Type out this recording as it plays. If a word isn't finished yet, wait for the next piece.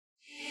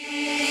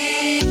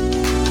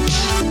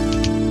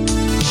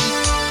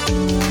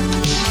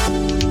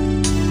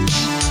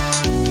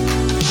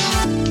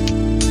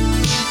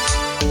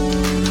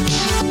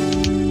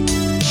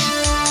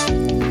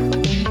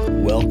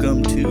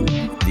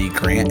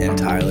and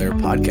Tyler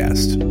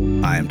podcast.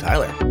 I am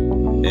Tyler.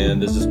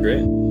 And this is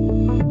Grant.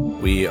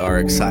 We are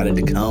excited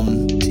to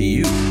come to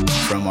you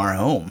from our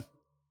home.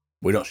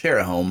 We don't share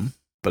a home,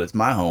 but it's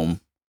my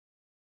home.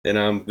 And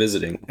I'm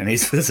visiting. And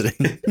he's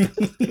visiting.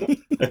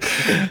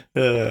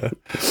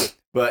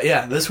 But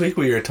yeah, this week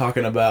we are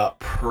talking about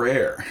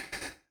prayer.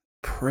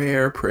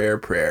 Prayer.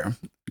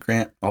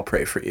 Grant, I'll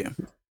pray for you.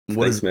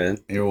 Thanks, man.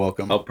 You're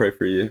welcome. I'll pray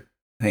for you.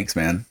 Thanks,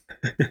 man.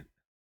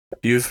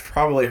 You've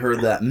probably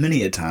heard that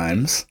many a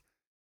times.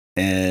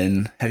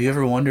 And have you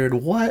ever wondered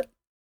what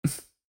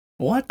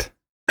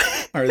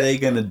are they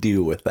going to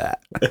do with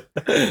that?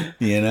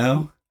 You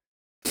know?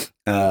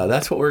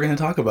 That's what we're going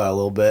to talk about a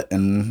little bit,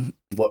 and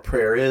what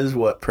prayer is,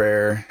 what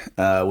prayer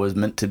was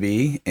meant to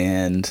be,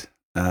 and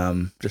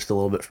just a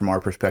little bit from our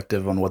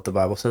perspective on what the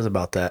Bible says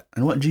about that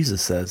and what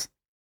Jesus says.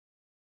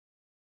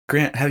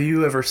 Grant, have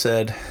you ever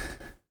said,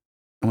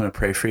 I'm going to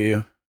pray for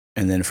you,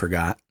 and then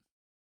forgot?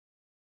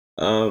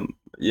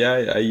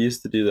 Yeah, I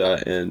used to do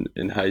that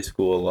in high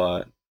school a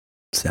lot.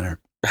 Sinner.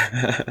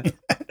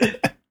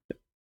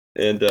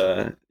 And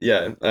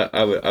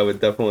I would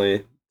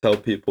definitely tell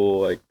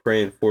people like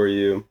praying for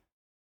you,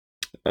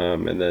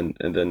 and then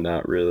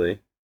not really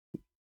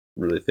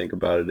think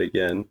about it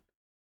again.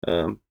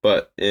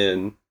 But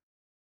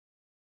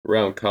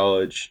around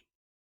college,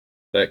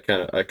 I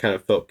kind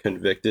of felt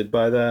convicted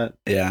by that.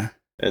 Yeah.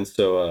 And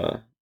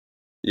so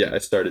I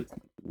started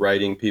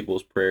writing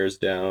people's prayers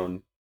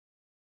down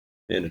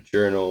in a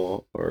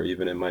journal or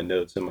even in my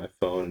notes in my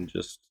phone,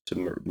 just to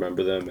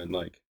remember them. And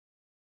like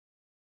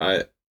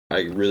I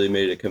really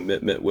made a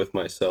commitment with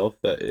myself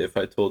that if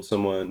I told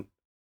someone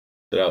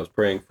that I was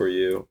praying for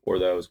you or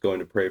that I was going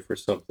to pray for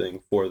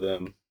something for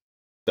them,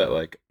 that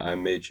like I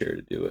made sure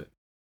to do it.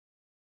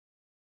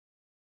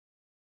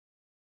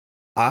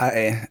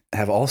 I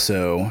have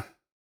also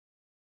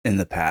in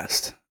the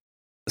past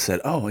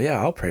said, oh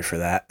yeah, I'll pray for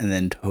that, and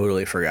then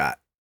totally forgot.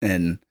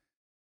 And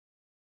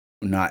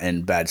not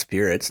in bad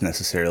spirits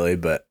necessarily,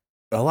 but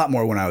a lot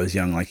more when I was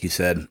young, like you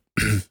said.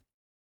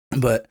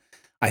 But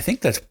I think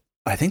that's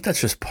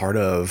just part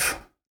of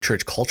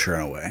church culture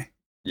in a way.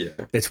 Yeah.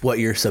 It's what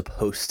you're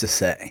supposed to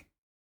say.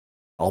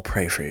 I'll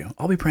pray for you.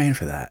 I'll be praying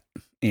for that,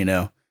 you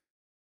know?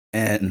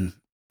 And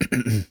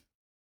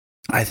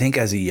I think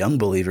as a young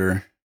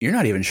believer, you're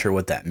not even sure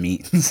what that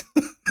means.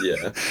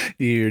 Yeah.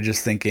 You're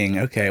just thinking,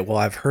 okay, well,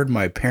 I've heard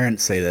my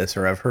parents say this,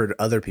 or I've heard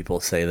other people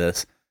say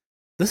this.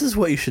 This is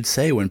what you should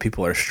say when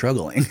people are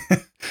struggling.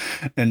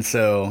 And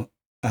so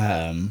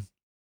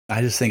I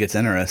just think it's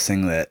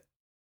interesting that,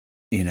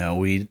 you know,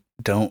 we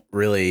don't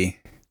really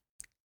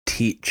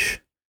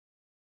teach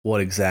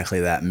what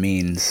exactly that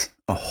means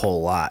a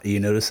whole lot.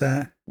 You notice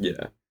that?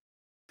 Yeah.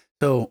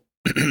 So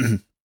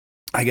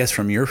I guess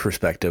from your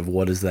perspective,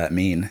 what does that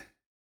mean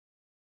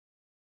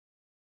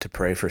to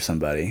pray for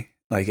somebody?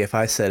 Like if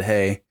I said,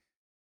 hey,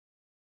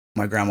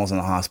 my grandma's in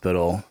the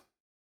hospital,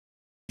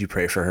 do you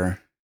pray for her?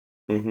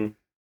 Mm-hmm.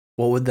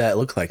 What would that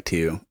look like to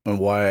you? And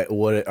why?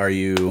 What are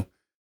you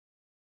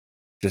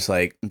just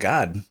like,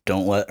 God,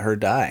 don't let her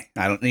die?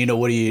 I don't, you know,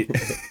 what do you,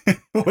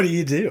 what do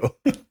you do?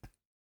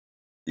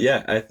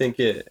 Yeah, I think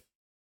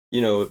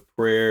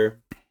prayer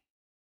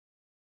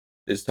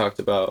is talked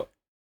about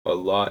a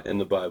lot in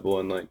the Bible,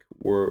 and like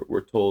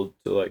we're told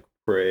to like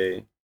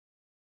pray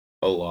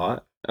a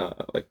lot.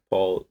 Like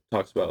Paul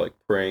talks about like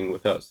praying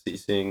without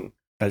ceasing.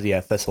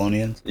 Yeah,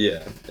 Thessalonians.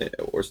 Yeah,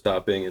 or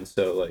stopping. And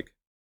so like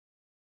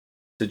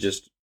to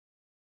just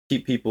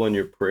keep people in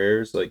your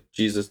prayers. Like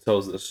Jesus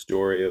tells the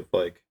story of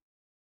like,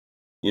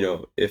 you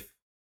know, if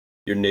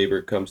your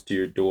neighbor comes to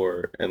your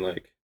door and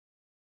like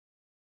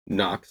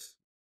knocks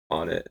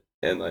on it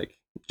and like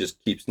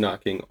just keeps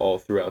knocking all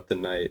throughout the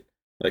night,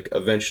 like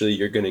eventually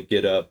you're gonna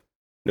get up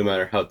no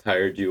matter how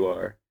tired you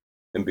are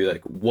and be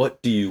like,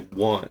 what do you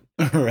want?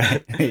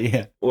 Right.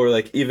 Yeah. Or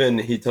like even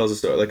he tells a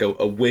story like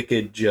a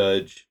wicked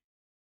judge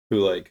who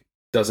like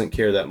doesn't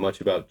care that much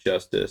about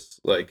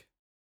justice. Like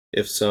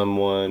if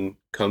someone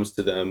comes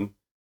to them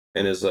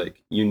and is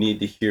like, you need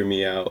to hear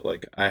me out,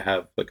 like I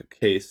have like a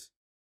case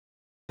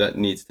that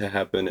needs to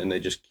happen, and they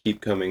just keep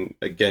coming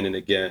again and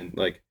again,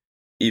 like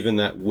even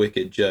that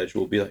wicked judge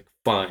will be like,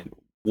 fine,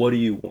 what do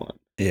you want?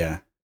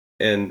 Yeah.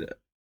 And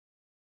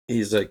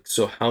he's like,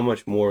 so how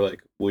much more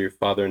like will your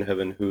Father in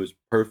heaven, who is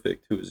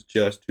perfect, who is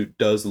just, who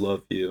does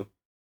love you,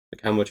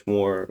 like how much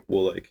more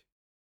will like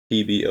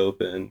he be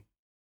open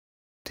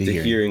to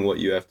hearing what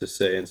you have to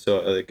say? And so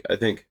like I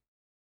think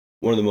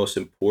one of the most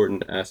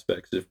important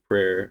aspects of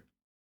prayer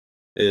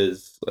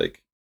is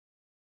like,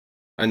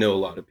 I know a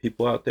lot of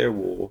people out there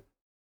will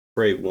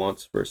pray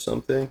once for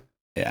something,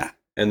 yeah,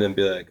 and then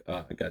be like,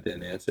 oh, I got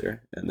an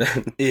answer, and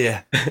then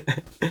yeah.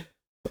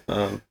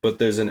 But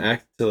there's an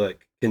act to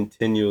like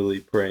continually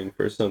praying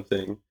for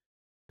something.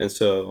 And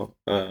so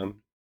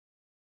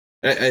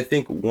I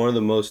think one of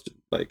the most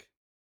like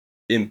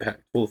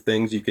impactful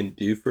things you can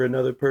do for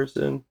another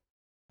person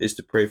is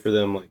to pray for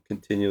them like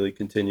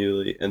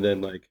continually, and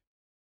then like,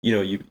 you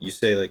know, you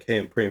say like, hey,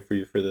 I'm praying for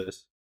you for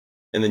this,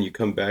 and then you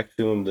come back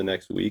to them the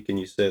next week and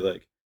you say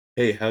like,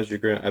 hey, how's your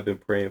grant? I've been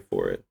praying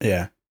for it.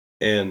 Yeah.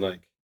 And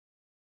like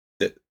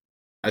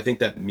I think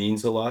that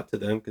means a lot to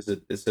them because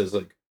it says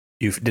like,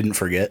 You didn't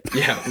forget.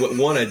 yeah,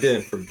 one, I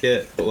didn't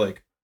forget, but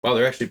like, wow,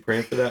 they're actually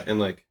praying for that, and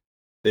like,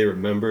 they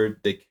remembered,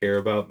 they care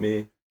about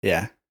me,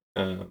 Yeah.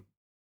 um,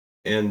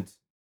 and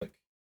like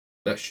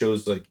that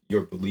shows like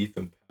your belief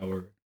and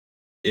power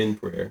in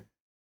prayer.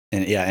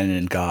 And yeah, and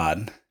in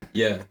God.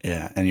 Yeah,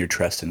 Yeah, and your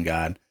trust in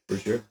God. for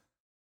sure.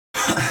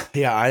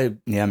 Yeah,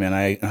 man,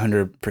 I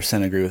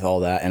 100% agree with all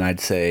that. And I'd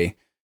say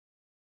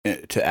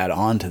to add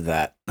on to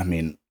that, I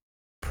mean,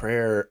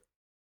 prayer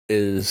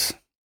is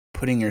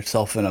putting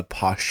yourself in a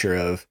posture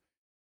of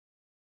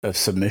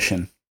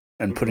submission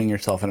and Mm-hmm. putting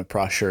yourself in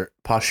a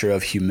posture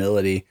of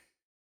humility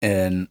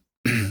and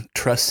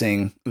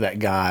trusting that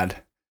God,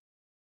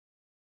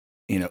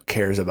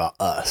 cares about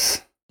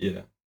us.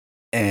 Yeah.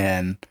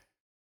 And,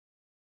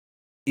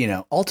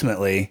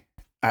 ultimately,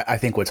 I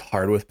think what's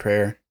hard with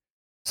prayer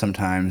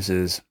sometimes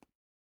is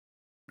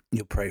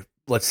you'll pray.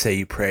 Let's say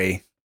you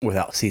pray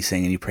without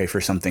ceasing and you pray for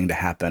something to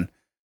happen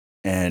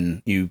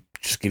and you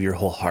just give your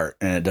whole heart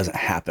and it doesn't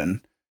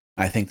happen.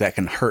 I think that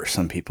can hurt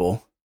some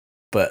people.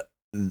 But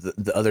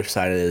the other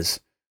side is,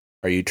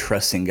 are you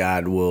trusting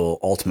God will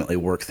ultimately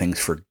work things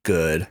for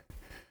good?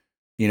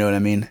 You know what I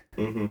mean?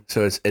 Mm-hmm.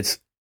 So it's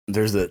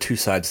there's the two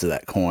sides to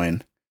that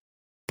coin,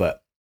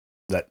 but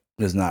that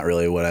is not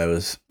really what I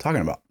was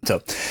talking about.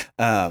 So,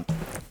 um,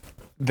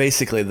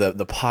 basically,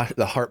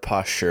 the heart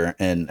posture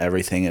and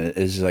everything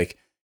is like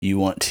you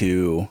want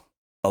to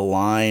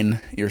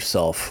align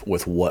yourself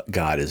with what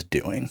God is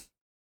doing,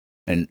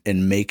 and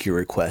make your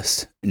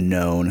request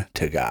known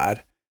to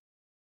God.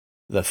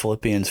 The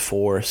Philippians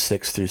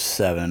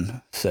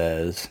 4:6-7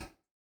 says,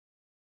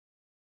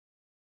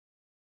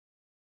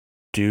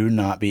 "Do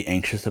not be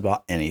anxious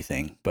about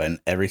anything, but in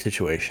every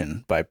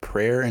situation, by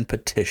prayer and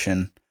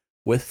petition,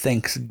 with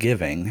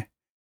thanksgiving,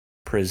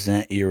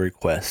 present your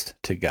request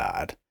to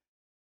God.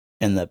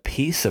 And the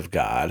peace of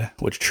God,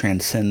 which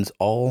transcends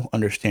all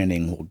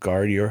understanding, will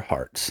guard your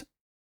hearts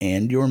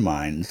and your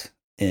minds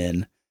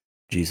in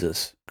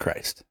Jesus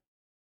Christ."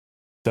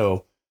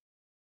 So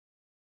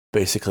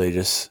basically,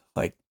 just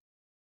like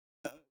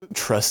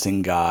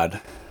trusting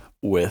God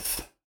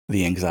with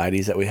the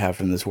anxieties that we have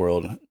in this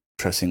world,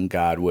 trusting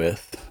God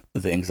with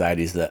the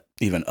anxieties that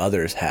even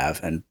others have,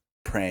 and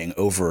praying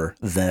over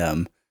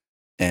them,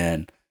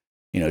 and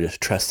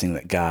just trusting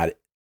that God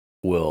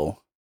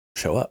will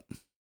show up.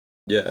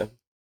 Yeah.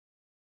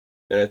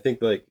 And I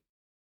think like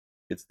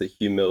it's the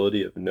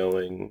humility of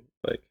knowing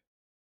like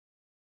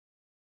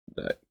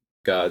that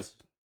God's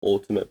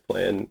ultimate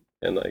plan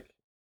and like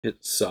his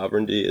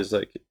sovereignty is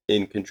like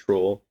in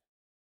control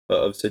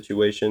of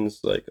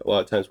situations. Like a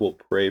lot of times we'll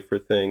pray for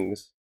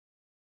things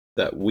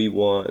that we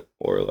want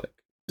or like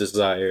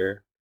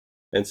desire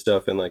and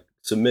stuff, and like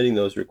submitting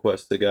those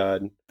requests to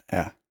God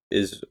Yeah,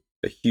 is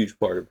a huge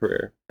part of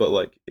prayer, but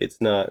like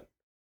it's not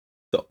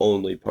the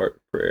only part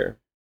of prayer.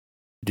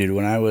 dude.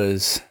 When I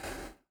was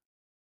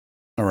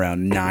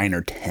around 9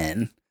 or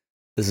 10,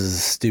 this is the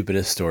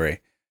stupidest story.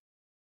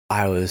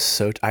 I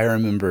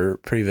remember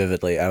pretty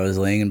vividly. I was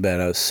laying in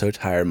bed. I was so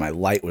tired. My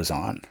light was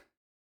on.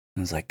 I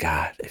was like,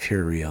 God, if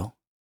you're real,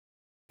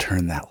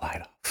 turn that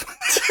light off.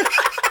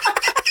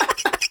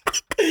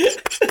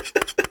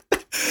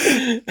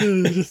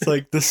 It was just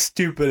like the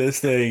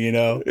stupidest thing,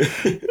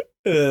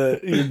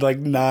 you're like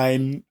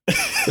 9.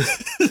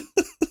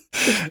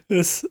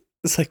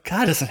 It's like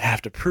God doesn't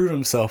have to prove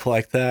himself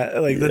like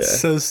that. Like that's Yeah.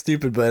 so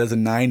stupid. But as a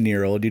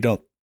 9-year-old,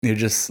 you're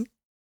just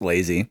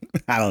lazy.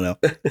 I don't know.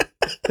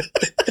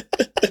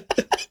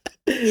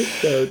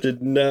 No,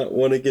 did not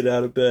want to get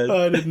out of bed.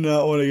 I did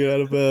not want to get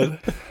out of bed.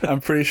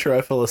 I'm pretty sure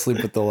I fell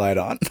asleep with the light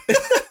on.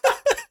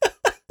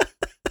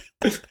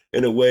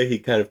 In a way, he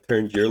kind of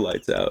turned your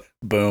lights out.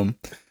 Boom.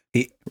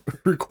 He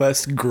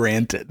request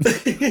granted.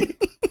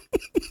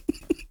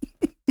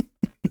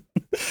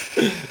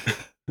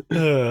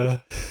 Uh,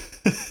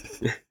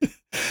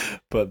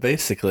 but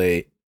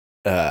basically,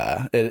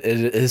 it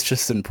is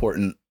just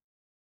important.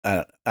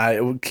 I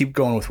would keep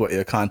going with what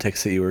the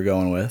context that you were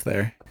going with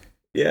there.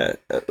 Yeah,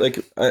 like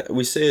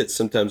we say it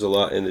sometimes a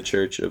lot in the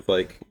church of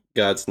like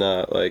God's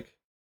not like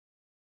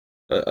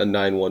a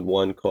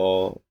 911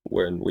 call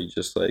when we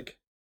just like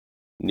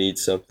need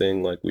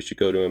something, like we should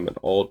go to him at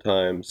all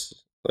times.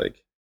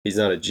 Like he's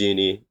not a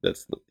genie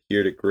that's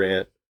here to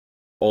grant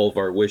all of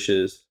our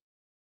wishes.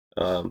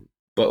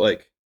 But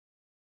like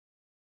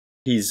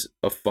he's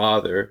a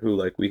father who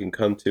like we can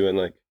come to, and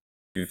like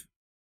you've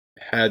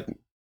had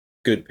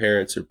good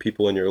parents or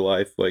people in your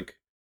life, like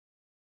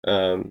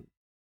um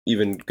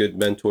even good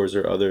mentors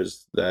or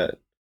others that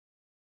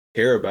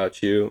care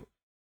about you,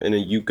 and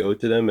then you go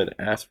to them and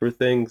ask for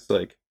things,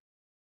 like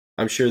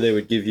I'm sure they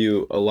would give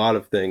you a lot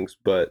of things,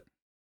 but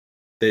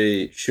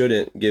they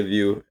shouldn't give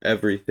you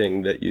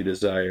everything that you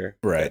desire.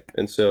 Right.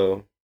 And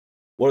so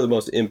one of the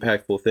most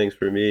impactful things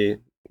for me,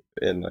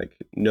 and like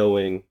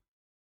knowing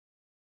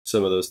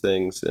some of those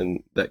things,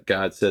 and that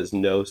God says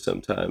no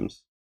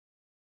sometimes,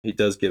 he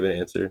does give an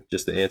answer,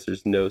 just the answer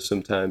is no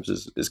sometimes,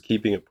 is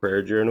keeping a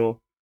prayer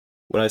journal.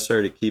 When I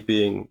started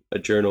keeping a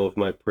journal of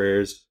my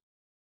prayers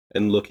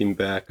and looking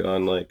back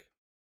on like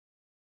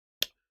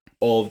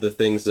all of the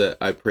things that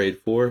I prayed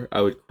for,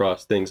 I would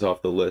cross things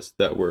off the list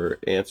that were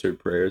answered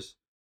prayers.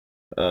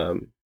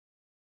 Um,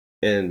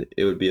 and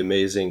it would be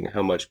amazing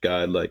how much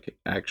God like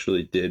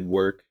actually did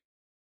work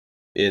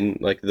in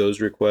like those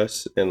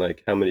requests, and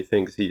like how many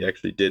things he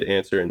actually did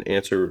answer and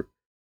answer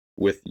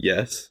with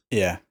yes.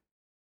 Yeah.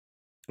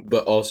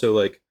 But also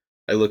like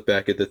I look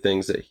back at the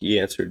things that he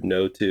answered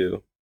no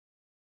to,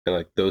 and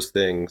like those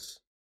things,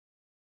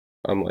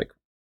 I'm like,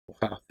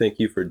 wow, thank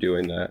you for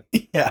doing that.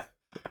 Yeah.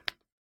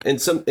 And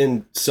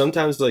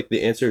sometimes like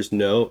the answer is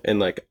no, and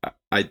like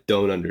I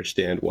don't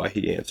understand why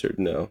he answered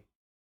no.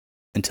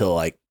 Until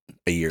like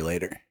a year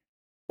later.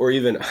 Or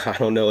even I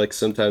don't know, like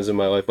sometimes in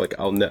my life like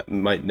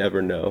might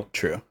never know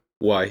True.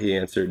 why he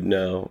answered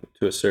no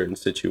to a certain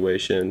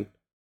situation.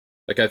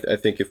 Like I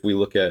think if we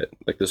look at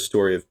like the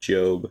story of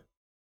Job,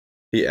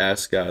 he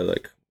asked God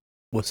like,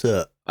 What's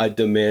up? I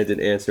demand an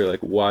answer, like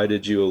why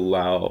did you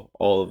allow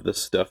all of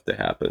this stuff to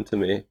happen to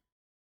me?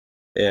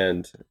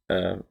 And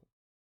uh,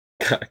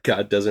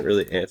 God doesn't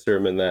really answer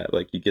him in that.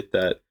 Like you get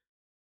that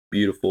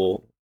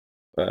beautiful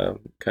kind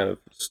of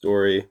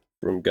story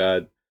from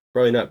God.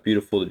 Probably not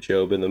beautiful to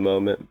Job in the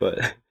moment,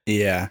 but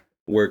Yeah.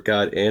 where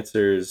God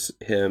answers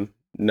him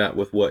not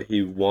with what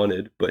he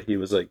wanted, but he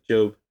was like,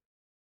 Job,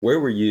 where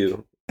were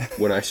you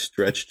when I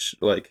stretched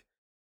like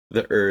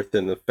the earth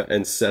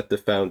and set the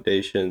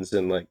foundations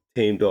and like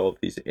tamed all of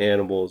these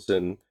animals,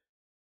 and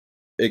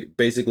it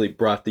basically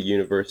brought the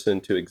universe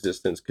into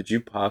existence? Could you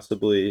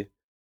possibly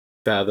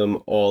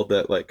fathom all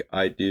that like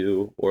I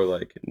do, or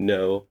like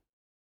no?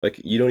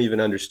 Like you don't even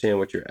understand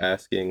what you're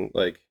asking.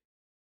 Like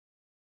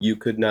you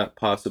could not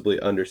possibly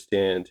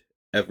understand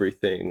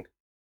everything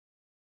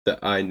that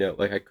I know.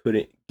 Like I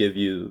couldn't give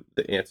you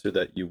the answer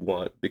that you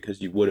want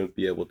because you wouldn't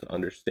be able to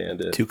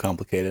understand it. Too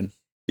complicated.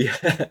 Yeah.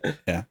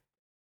 Yeah.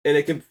 And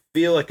it can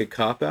feel like a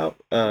cop out.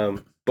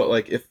 But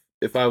like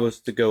if I was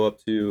to go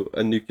up to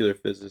a nuclear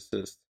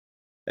physicist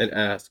and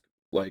ask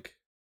like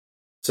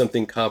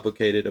something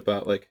complicated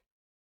about like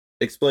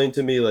explain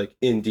to me like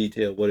in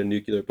detail what a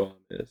nuclear bomb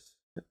is,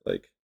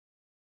 like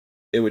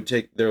it would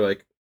take, they're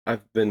like,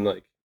 I've been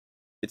like,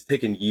 it's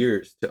taken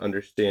years to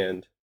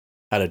understand.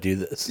 How to do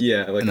this.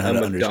 Yeah, like And how I'm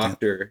to a understand.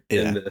 doctor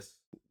in Yeah.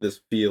 this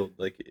field.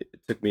 Like it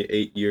took me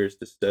 8 years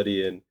to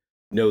study and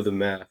know the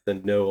math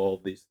and know all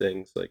these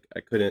things. Like I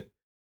couldn't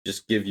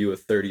just give you a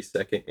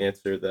 30-second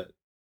answer that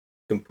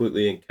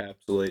completely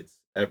encapsulates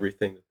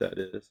everything that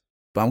is.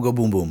 Bomb go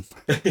boom boom.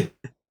 And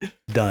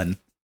Done.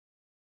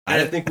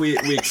 I I think we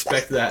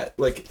expect that.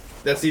 Like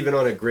that's even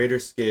on a greater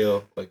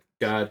scale. Like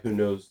God, who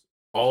knows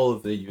all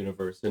of the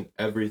universe and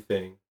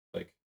everything.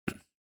 Like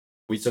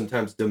we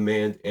sometimes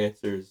demand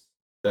answers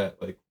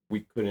that like we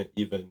couldn't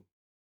even,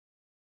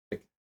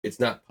 like it's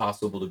not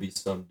possible to be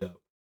summed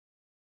up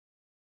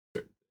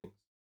certain things.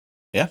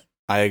 Yeah,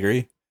 I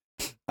agree.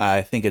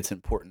 I think it's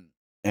important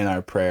in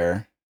our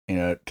prayer,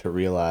 to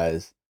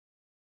realize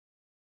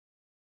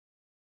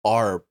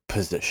our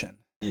position,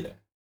 Yeah.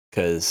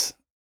 because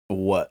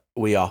what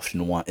we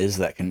often want is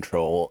that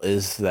control,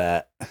 is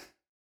that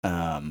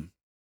um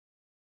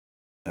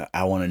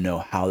I want to know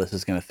how this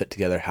is going to fit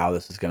together, how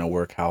this is going to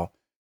work, how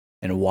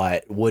and why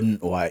it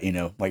wouldn't, why,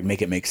 like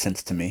make it make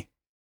sense to me.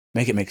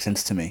 Make it make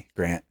sense to me,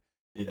 Grant.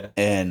 Yeah.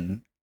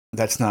 And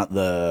that's not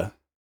the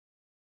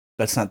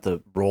that's not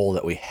the role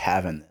that we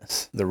have in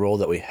this. The role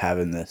that we have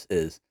in this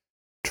is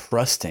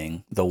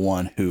trusting the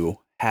one who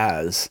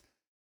has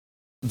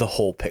the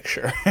whole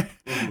picture.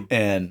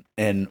 Mm-hmm.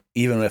 And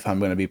even if I'm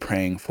going to be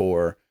praying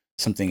for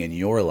something in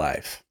your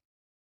life,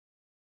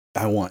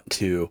 I want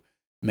to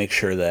make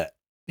sure that,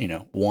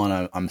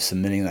 one, I'm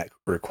submitting that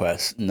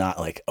request, not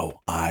like, oh,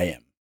 I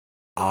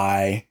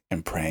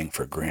am praying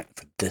for Grant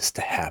for this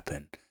to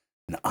happen,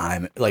 and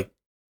I'm like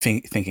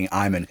thinking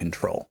I'm in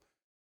control.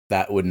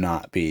 That would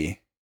not be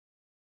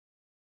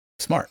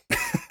smart.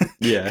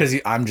 Yeah. Because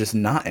I'm just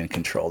not in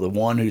control. The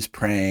one who's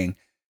praying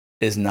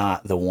is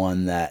not the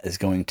one that is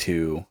going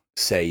to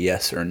say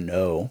yes or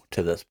no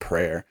to this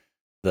prayer.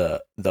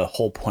 The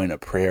whole point of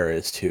prayer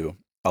is to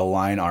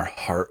align our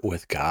heart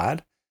with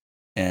God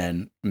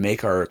and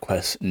make our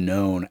requests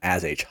known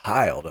as a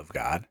child of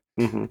God,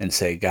 Mm-hmm. and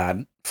say,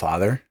 God,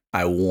 Father,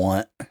 I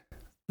want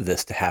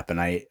this to happen.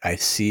 I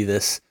see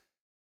this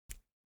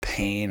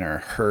pain or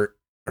hurt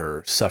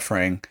or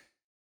suffering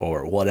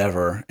or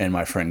whatever in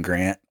my friend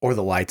Grant, or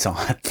the lights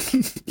on.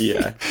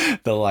 Yeah.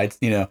 The lights,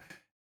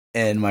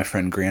 in my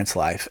friend Grant's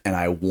life, and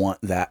I want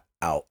that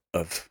out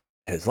of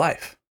his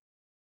life.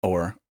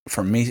 Or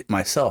for me,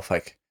 myself,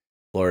 like,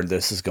 Lord,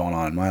 this is going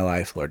on in my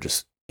life. Lord,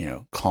 just,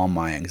 calm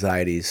my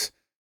anxieties.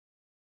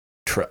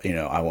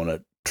 I want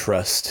to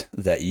trust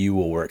that you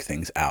will work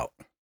things out.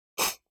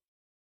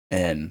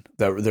 And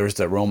there's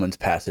the Romans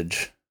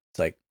passage. It's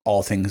like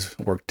all things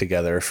work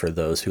together for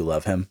those who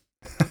love him.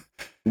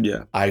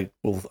 Yeah. I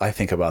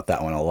think about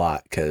that one a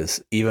lot,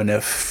 because even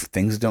if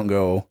things don't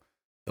go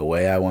the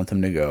way I want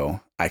them to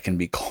go, I can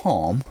be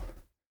calm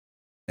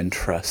and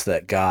trust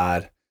that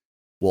God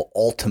will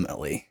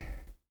ultimately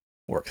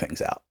work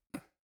things out.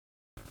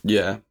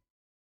 Yeah.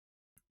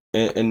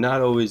 And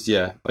not always,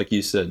 yeah, like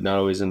you said, not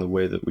always in the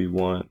way that we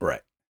want.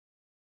 Right.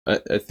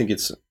 I think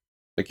it's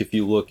like if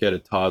you look at a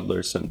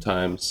toddler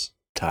sometimes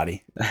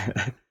Toddy.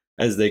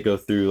 as they go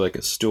through like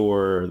a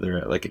store or they're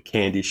at like a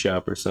candy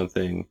shop or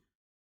something,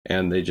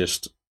 and they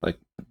just like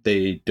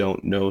they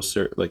don't know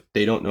like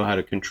they don't know how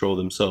to control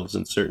themselves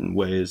in certain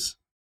ways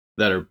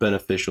that are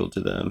beneficial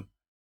to them.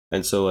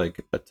 And so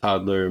like a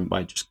toddler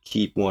might just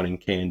keep wanting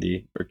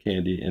candy or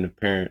candy, and a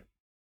parent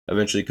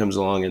eventually comes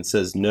along and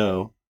says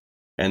no,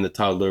 and the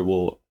toddler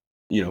will,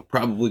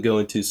 probably go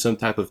into some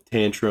type of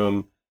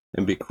tantrum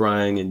and be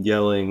crying and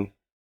yelling.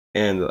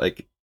 And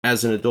like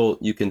as an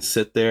adult, you can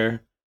sit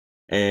there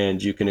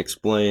and you can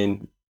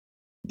explain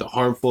the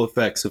harmful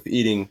effects of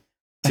eating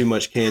too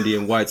much candy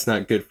and why it's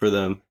not good for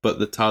them, but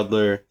the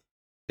toddler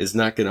is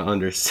not going to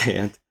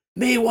understand.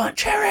 Me want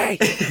cherry.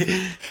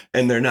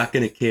 And they're not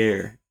going to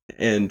care.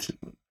 And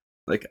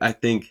like I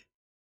think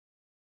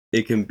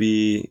it can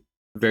be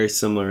very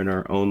similar in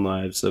our own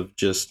lives of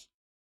just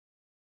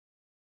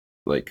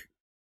like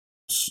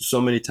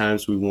so many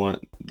times we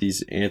want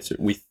these answers.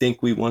 We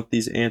think we want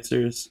these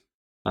answers.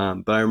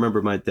 But I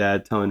remember my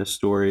dad telling a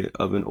story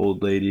of an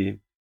old lady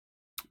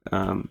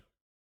um,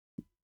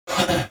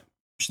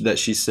 that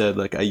she said,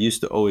 like, I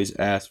used to always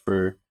ask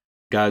for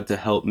God to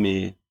help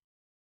me,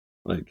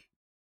 like,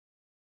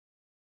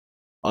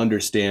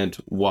 understand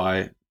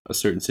why a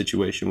certain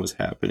situation was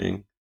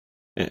happening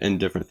and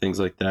different things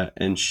like that.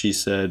 And she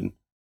said,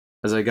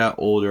 as I got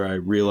older, I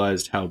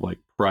realized how, like,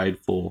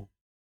 prideful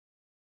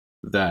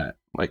that,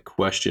 like,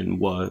 question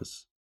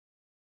was.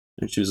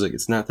 And she was like,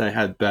 it's not that I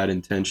had bad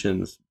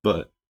intentions,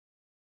 but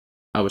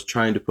I was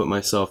trying to put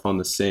myself on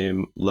the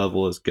same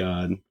level as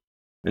God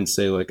and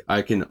say, like,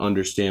 I can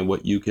understand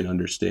what you can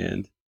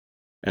understand.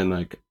 And,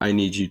 like, I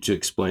need you to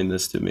explain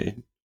this to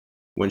me.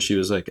 When she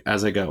was like,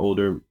 as I got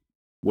older,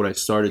 what I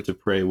started to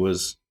pray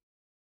was,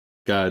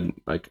 God,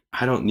 like,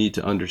 I don't need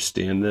to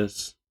understand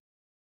this,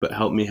 but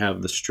help me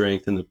have the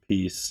strength and the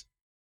peace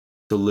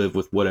to live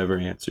with whatever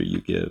answer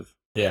you give.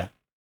 Yeah.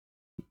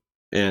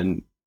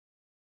 And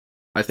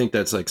I think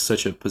that's like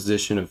such a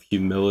position of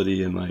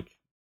humility and like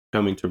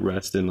coming to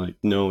rest and like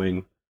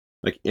knowing,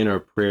 like in our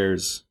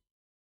prayers,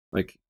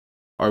 like,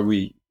 are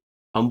we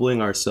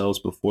humbling ourselves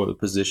before the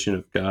position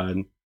of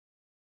God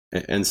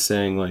and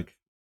saying, like,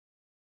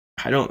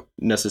 I don't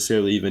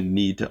necessarily even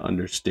need to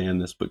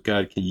understand this, but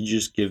God, can you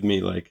just give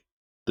me like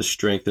the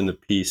strength and the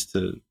peace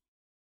to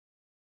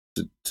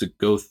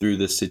go through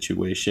this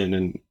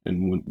situation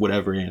and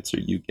whatever answer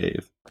you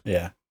gave.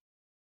 Yeah.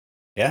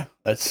 Yeah.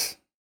 That's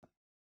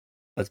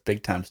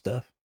big time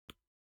stuff.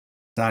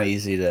 It's not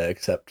easy to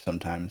accept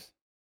sometimes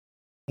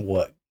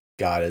what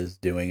God is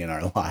doing in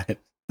our lives.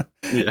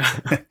 Yeah.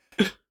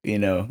 you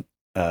know,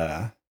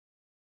 uh,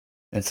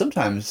 and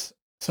sometimes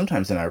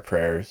in our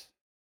prayers,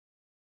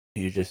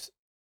 you just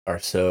are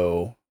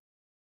so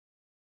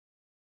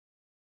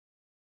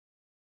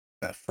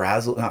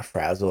frazzled, not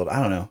frazzled,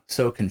 I don't know,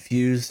 so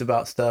confused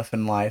about stuff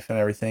in life and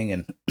everything.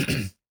 And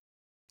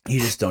you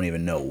just don't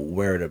even know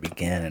where to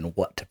begin and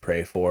what to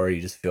pray for.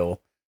 You just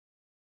feel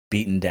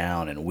beaten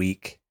down and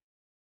weak.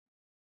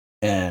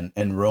 And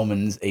in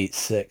Romans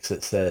 8:6,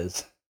 it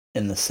says,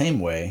 in the same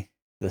way,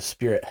 the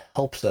Spirit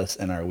helps us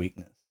in our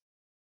weakness.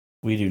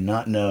 We do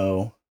not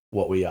know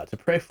what we ought to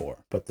pray for,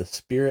 but the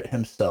Spirit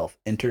Himself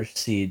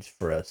intercedes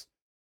for us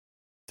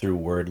through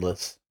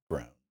wordless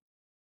groans.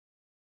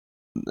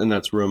 And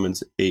that's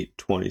Romans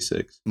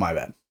 8:26. My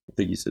bad. I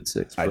think you said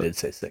 6. I did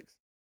say 6.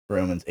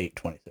 Romans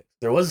 8:26.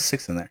 There was a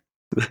 6 in there.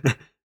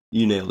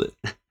 You nailed it.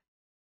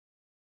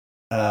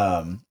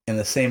 In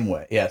the same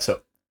way. Yeah,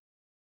 so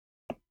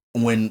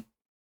when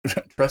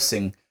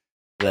trusting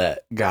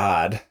that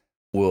God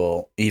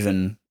will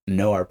even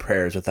know our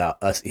prayers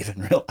without us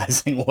even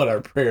realizing what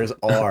our prayers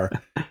are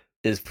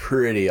is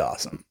pretty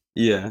awesome.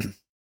 Yeah.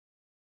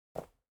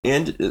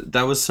 And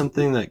that was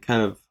something that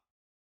kind of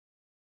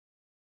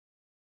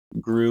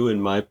grew in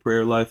my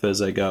prayer life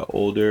as I got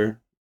older,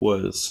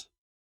 was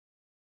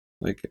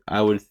like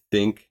I would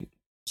think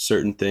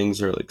certain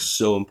things are like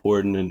so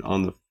important and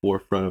on the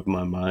forefront of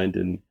my mind.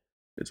 And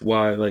it's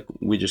why like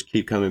we just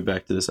keep coming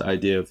back to this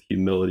idea of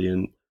humility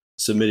and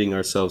submitting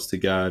ourselves to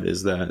God,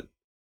 is that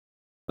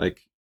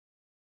like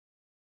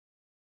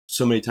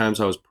so many times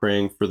I was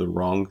praying for the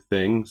wrong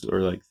things,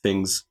 or like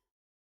things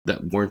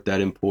that weren't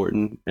that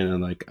important, and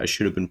then like I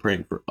should have been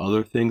praying for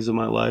other things in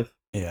my life.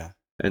 Yeah.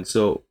 And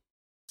so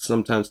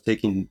sometimes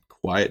taking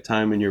quiet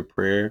time in your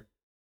prayer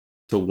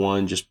to,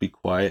 one, just be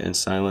quiet and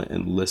silent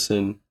and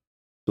listen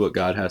to what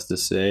God has to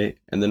say.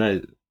 And then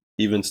I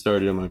even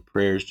started in my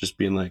prayers just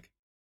being like,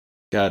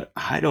 God,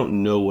 I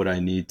don't know what I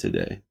need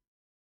today,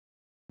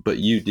 but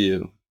you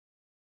do.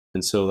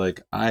 And so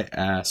like I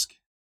ask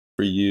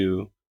for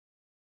you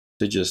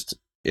to just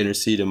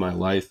intercede in my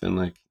life and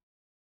like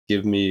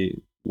give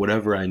me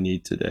whatever I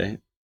need today.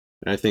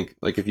 And I think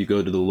like if you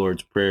go to the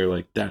Lord's Prayer,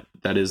 like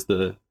that is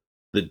the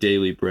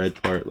daily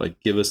bread part. Like,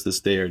 give us this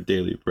day our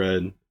daily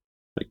bread.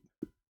 Like,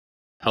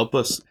 help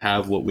us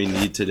have what we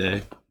need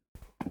today.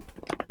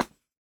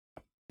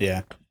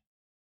 Yeah.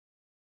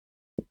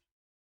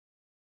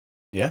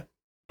 Yeah.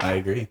 I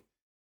agree.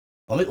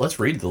 Let's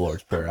read the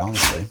Lord's Prayer,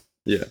 honestly.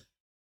 Yeah.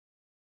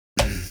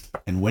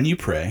 And when you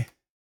pray,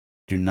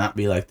 do not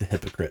be like the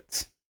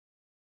hypocrites.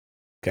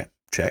 Okay,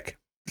 check.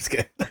 Just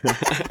kidding.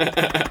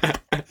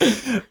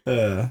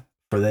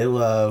 For they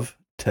love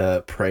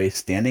to pray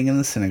standing in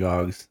the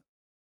synagogues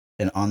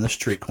and on the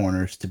street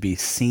corners to be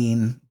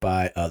seen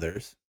by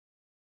others.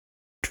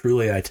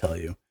 Truly, I tell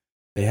you,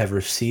 they have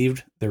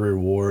received their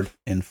reward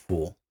in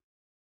full.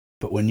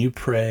 But when you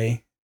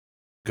pray,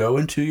 go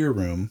into your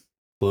room,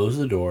 close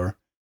the door,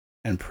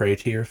 and pray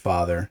to your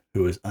Father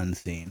who is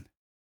unseen.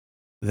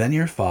 Then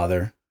your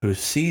Father, who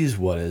sees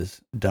what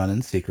is done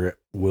in secret,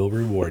 will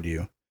reward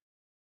you.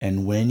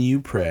 And when you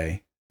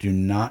pray, do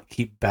not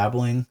keep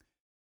babbling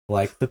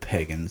like the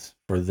pagans,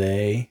 for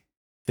they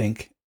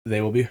think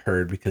they will be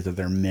heard because of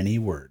their many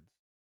words.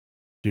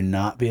 Do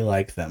not be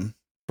like them,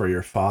 for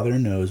your Father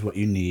knows what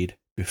you need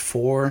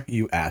before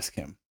you ask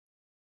him.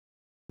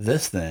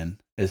 This, then,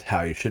 is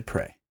how you should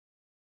pray.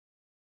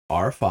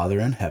 Our Father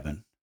in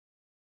heaven,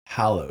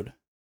 hallowed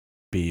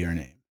be your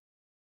name.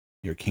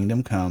 Your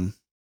kingdom come,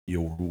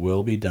 your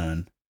will be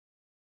done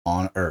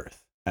on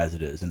earth as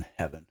it is in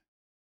heaven.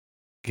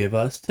 Give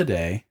us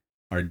today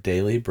our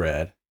daily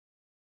bread,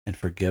 and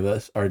forgive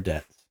us our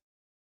debts,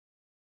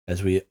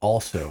 as we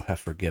also have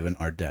forgiven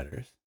our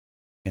debtors.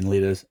 And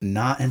lead us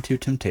not into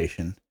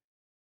temptation,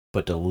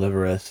 but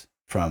deliver us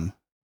from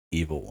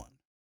evil one.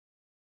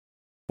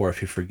 For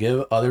if you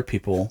forgive other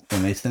people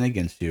when they sin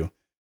against you,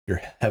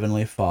 your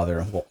heavenly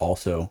Father will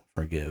also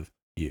forgive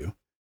you.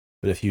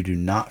 But if you do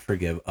not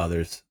forgive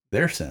others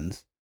their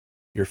sins,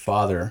 your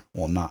Father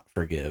will not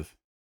forgive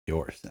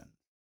your sins.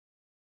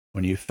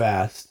 When you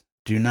fast,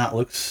 do not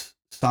look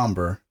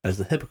somber as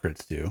the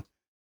hypocrites do,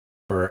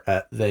 for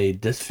they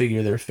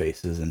disfigure their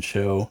faces and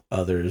show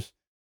others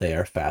they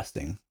are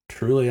fasting.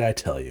 Truly, I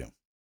tell you,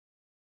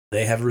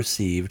 they have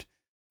received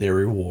their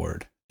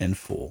reward in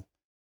full.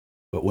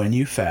 But when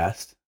you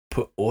fast,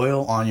 put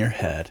oil on your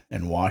head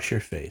and wash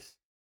your face,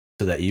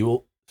 so that you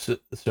will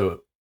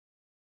so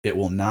it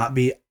will not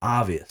be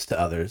obvious to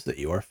others that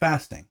you are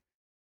fasting,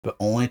 but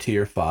only to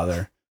your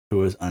Father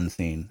who is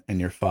unseen, and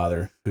your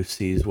Father who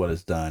sees what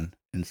is done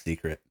in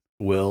secret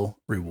will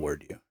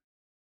reward you.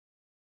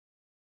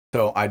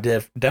 So I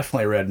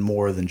definitely read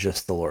more than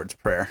just the Lord's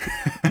Prayer.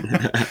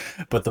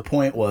 But the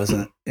point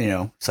wasn't,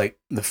 it's like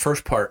the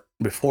first part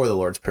before the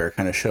Lord's Prayer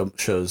kind of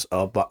shows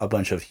a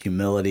bunch of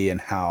humility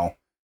and how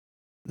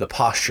the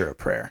posture of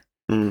prayer.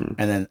 Mm.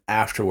 And then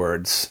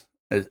afterwards,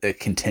 it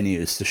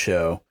continues to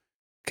show,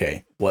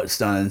 okay, what's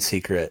done in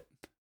secret,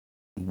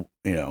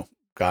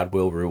 God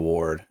will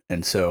reward.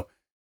 And so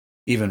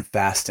even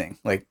fasting,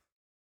 go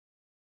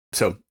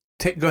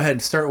ahead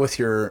and start with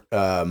your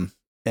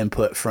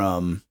input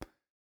from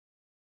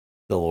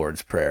the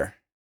Lord's Prayer.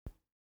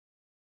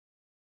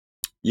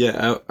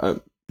 Yeah,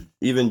 I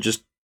even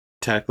just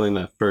tackling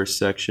that first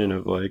section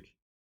of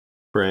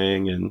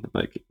praying and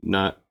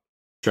not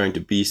trying to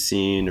be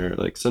seen, or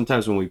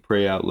sometimes when we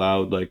pray out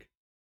loud,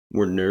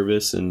 we're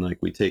nervous and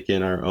we take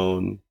in our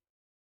own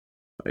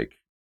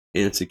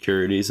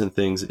insecurities and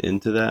things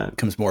into that. It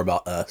becomes more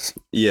about us.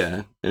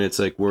 Yeah, and it's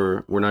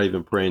we're not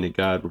even praying to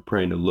God, we're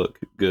praying to look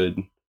good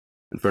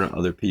in front of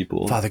other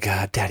people. Father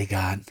God, Daddy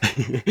God.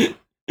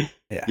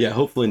 Yeah,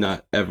 hopefully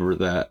not ever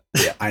that.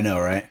 Yeah, I know,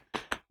 right?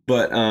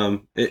 But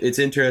it's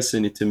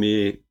interesting to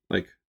me,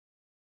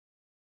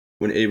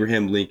 when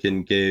Abraham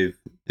Lincoln gave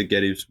the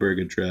Gettysburg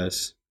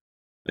Address,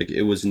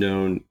 it was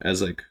known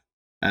as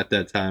at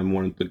that time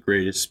one of the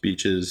greatest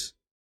speeches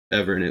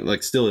ever, and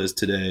it still is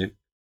today.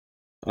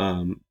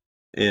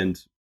 And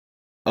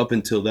up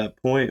until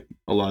that point,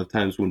 a lot of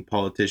times when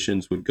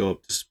politicians would go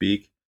up to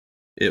speak,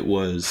 it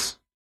was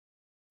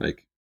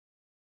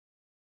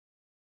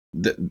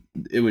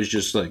it was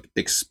just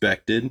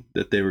expected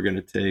that they were going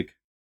to take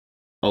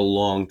a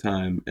long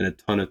time and a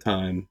ton of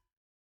time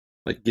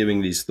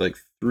giving these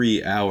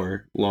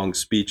 3-hour long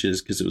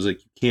speeches, because it was you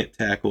can't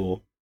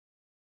tackle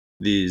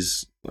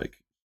these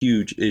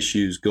huge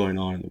issues going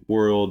on in the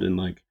world, and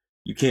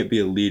you can't be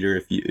a leader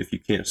if you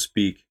can't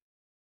speak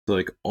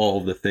to all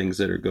of the things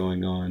that are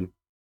going on.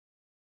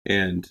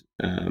 And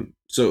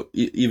so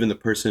even the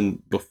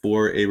person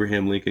before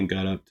Abraham Lincoln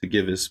got up to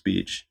give his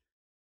speech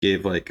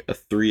gave a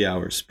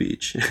 3-hour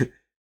speech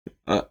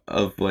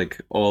of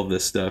all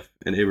this stuff,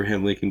 and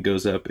Abraham Lincoln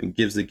goes up and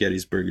gives the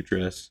Gettysburg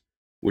Address,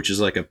 which is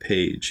a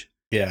page.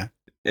 Yeah.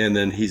 And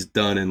then he's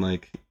done, and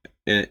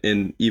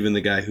and even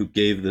the guy who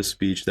gave the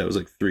speech that was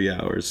 3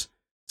 hours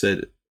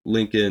said,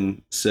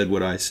 Lincoln said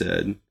what I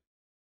said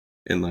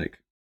in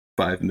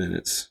 5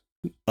 minutes.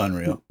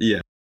 Unreal. Yeah.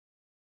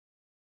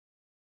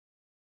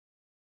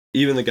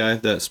 Even the guy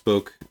that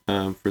spoke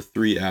for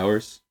 3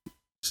 hours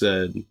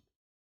said,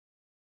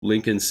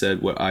 Lincoln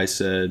said what I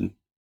said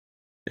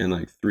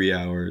in 3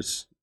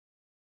 hours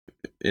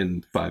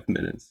in 5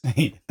 minutes.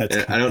 I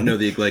don't know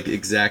the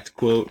exact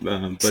quote,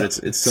 but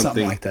it's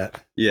something like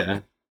that.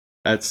 Yeah,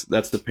 that's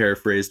the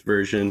paraphrased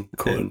version.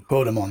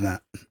 Quote him on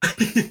that.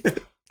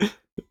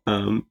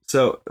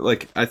 So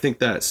I think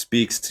that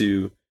speaks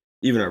to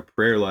even our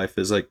prayer life,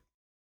 is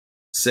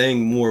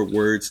saying more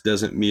words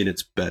doesn't mean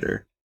it's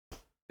better.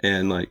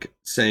 And like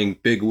saying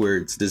big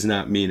words does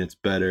not mean it's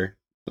better.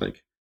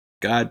 Like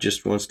God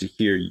just wants to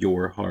hear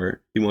your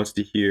heart. He wants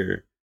to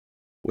hear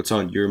what's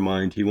on your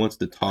mind. He wants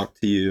to talk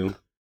to you.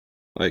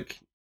 Like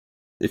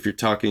if you're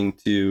talking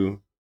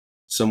to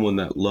someone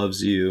that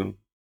loves you,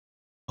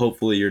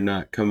 hopefully you're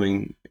not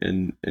coming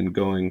and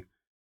going,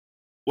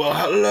 well,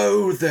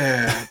 hello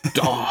there,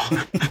 dog.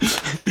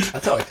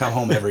 That's how I come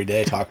home every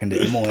day talking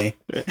to Emily.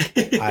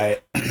 I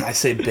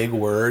say big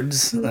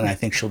words, and I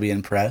think she'll be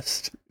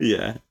impressed.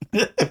 Yeah.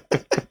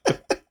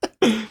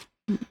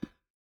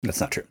 That's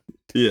not true.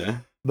 Yeah.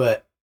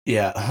 But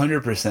yeah,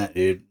 100%,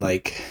 dude.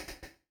 Like,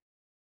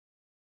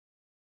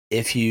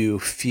 if you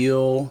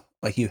feel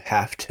like you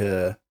have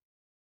to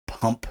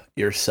pump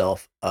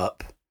yourself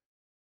up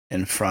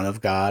in front of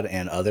God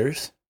and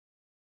others,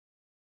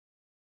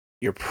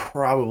 you're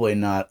probably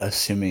not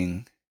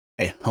assuming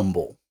a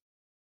humble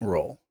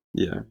role.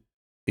 Yeah.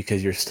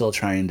 Because you're still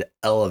trying to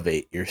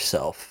elevate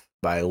yourself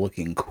by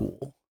looking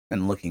cool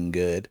and looking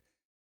good.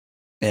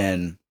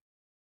 And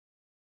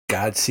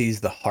God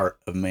sees the heart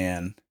of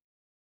man,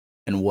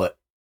 and what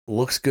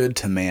looks good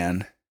to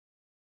man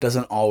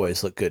doesn't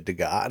always look good to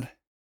God.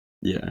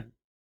 Yeah.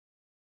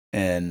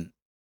 And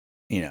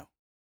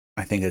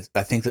I think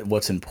that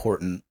what's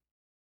important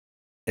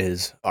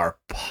is our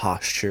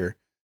posture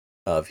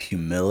of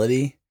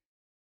humility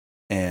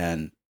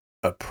and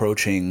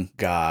approaching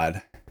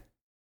God,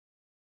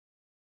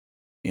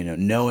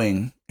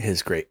 knowing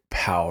his great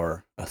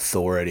power,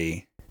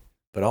 authority,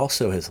 but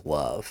also his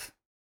love.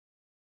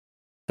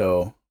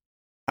 So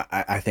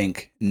I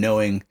think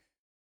knowing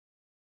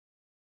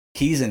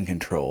he's in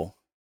control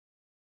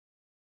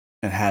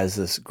and has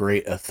this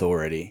great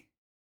authority,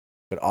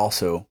 but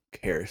also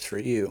cares for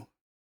you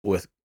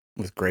with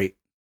great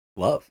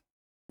love.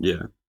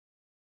 Yeah.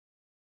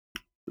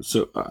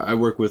 So I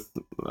work with,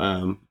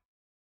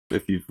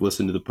 if you've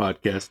listened to the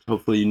podcast,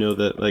 hopefully you know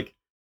that like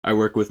I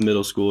work with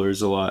middle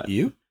schoolers a lot.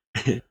 You?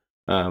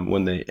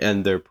 When they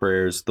end their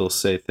prayers, they'll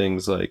say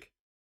things like,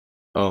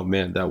 "Oh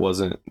man, that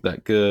wasn't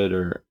that good,"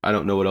 or "I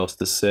don't know what else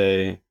to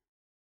say,"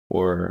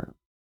 or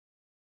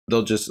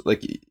they'll just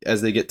like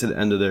as they get to the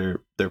end of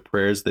their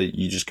prayers, that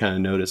you just kind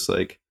of notice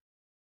like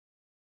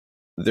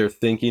they're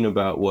thinking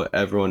about what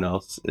everyone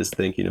else is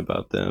thinking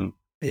about them.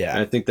 Yeah. And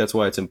I think that's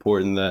why it's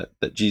important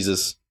that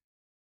Jesus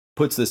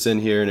puts this in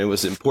here, and it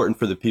was important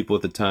for the people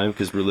at the time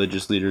because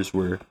religious leaders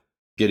were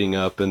getting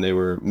up and they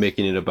were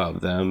making it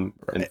about them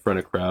in front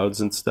of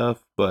crowds and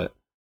stuff. But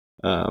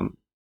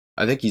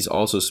I think he's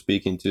also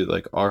speaking to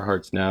like our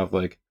hearts now of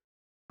like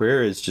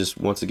prayer is just,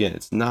 once again,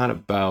 it's not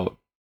about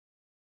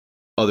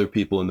other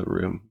people in the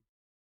room.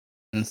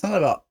 And it's not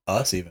about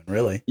us even,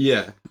 really.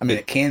 Yeah. I mean,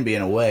 it can be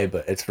in a way,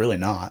 but it's really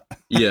not.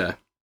 Yeah.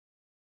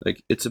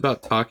 Like it's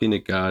about talking to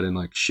God and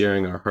like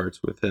sharing our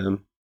hearts with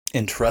him.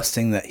 And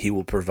trusting that he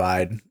will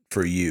provide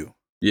for you.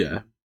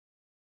 Yeah.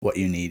 What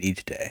you need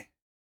each day.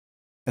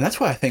 And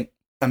that's why I think,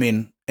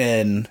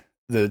 in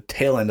the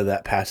tail end of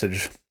that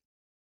passage,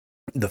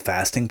 the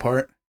fasting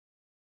part,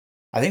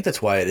 I think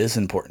that's why it is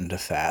important to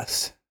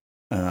fast.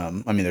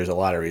 There's a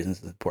lot of reasons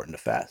it's important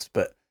to fast,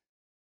 but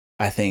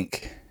I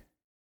think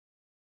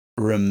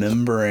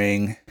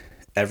remembering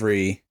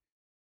every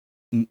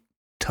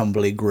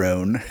tumbly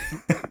groan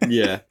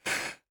Yeah.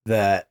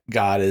 that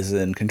God is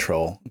in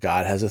control,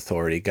 God has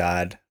authority,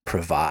 God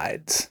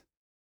provides,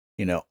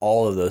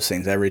 all of those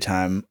things. Every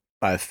time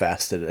I've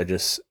fasted, I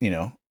just,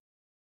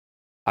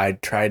 I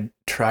try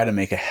to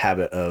make a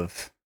habit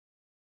of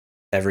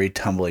every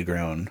tumbly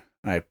groan.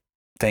 I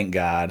thank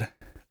God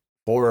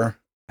for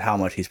how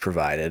much he's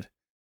provided,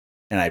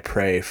 and I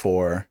pray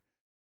for,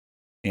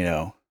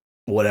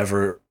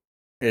 whatever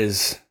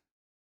is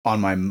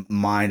on my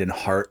mind and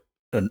heart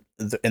and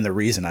the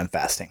reason I'm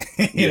fasting.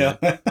 you know?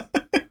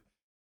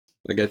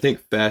 Like I think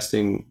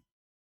fasting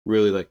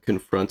really like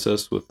confronts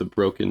us with the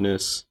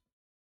brokenness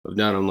of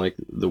not only like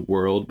the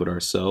world but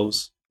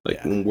ourselves.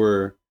 Like when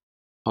we're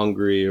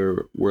hungry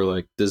or we're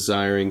like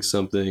desiring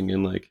something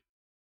and like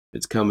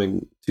it's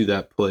coming to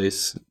that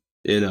place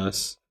in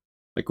us,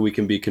 like we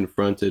can be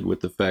confronted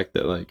with the fact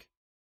that like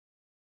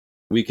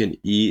we can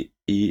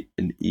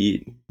and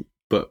eat,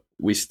 but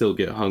we still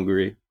get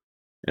hungry.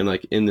 And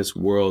like in this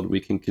world, we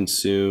can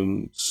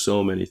consume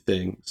so many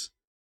things,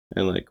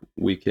 and like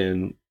we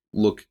can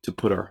look to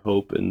put our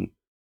hope in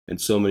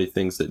so many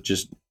things that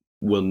just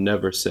will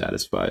never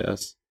satisfy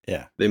us.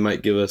 Yeah, they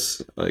might give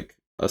us like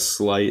a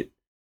slight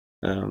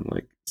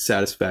like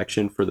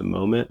satisfaction for the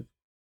moment,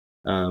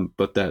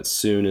 but that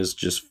soon is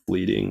just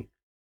fleeting.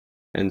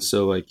 And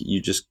so like you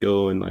just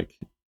go and like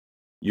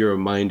you're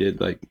reminded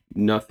like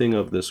nothing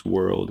of this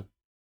world,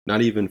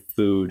 not even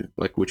food,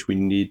 like which we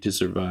need to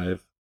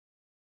survive,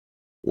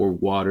 or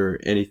water,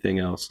 anything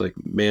else. Like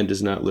man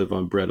does not live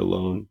on bread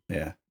alone.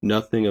 Yeah.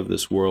 Nothing of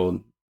this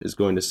world is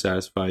going to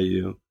satisfy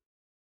you.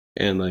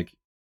 And like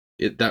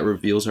that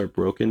reveals our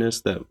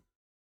brokenness, that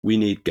we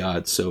need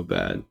God so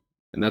bad.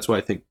 And that's why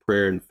I think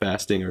prayer and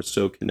fasting are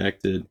so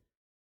connected,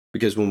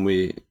 because when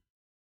we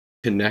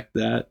connect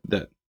that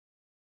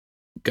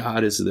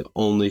God is the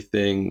only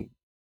thing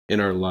in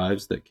our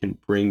lives that can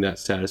bring that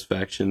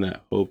satisfaction,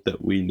 that hope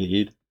that we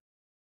need.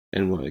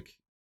 And like,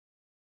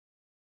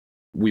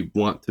 we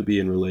want to be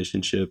in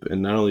relationship,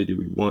 and not only do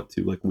we want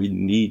to, like, we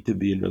need to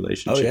be in Oh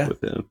relationship yeah.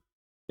 with him.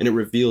 And it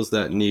reveals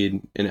that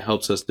need, and it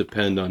helps us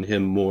depend on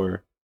him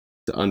more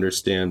to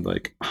understand,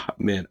 like,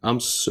 man, I'm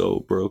so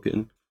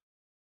broken.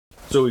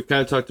 So we've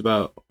kind of talked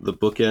about the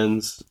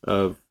bookends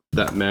of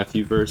that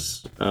Matthew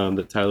verse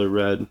that Tyler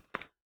read,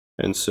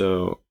 and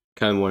so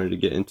kind of wanted to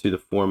get into the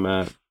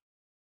format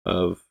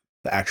of,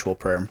 The actual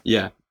prayer.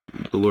 yeah,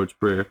 the Lord's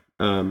Prayer.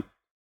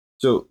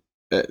 So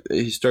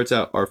he starts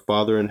out, "Our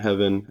Father in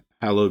heaven,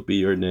 hallowed be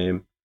your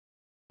name.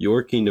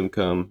 Your kingdom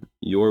come,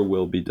 your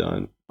will be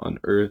done on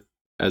earth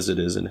as it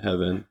is in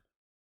heaven."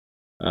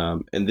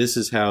 And this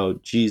is how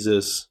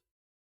Jesus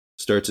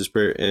starts his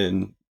prayer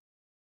in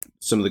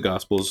some of the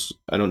Gospels.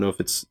 I don't know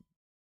if it's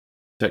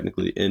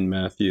technically in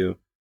Matthew,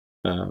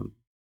 um,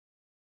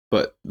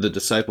 but the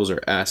disciples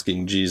are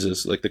asking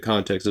Jesus, like the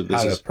context of this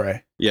How to is,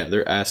 pray. yeah,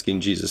 they're asking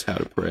Jesus how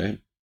to pray.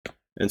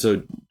 And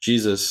so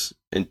Jesus,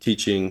 in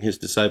teaching his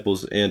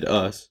disciples and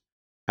us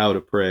how to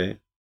pray,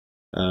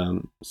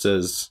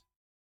 says,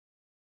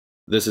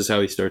 this is how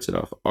he starts it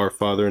off. "Our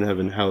Father in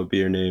heaven, hallowed be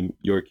your name.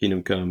 Your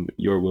kingdom come,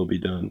 your will be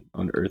done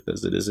on earth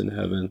as it is in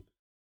heaven."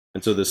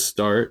 And so the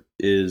start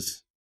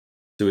is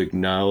to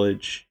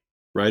acknowledge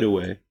right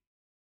away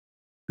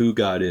who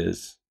God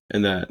is,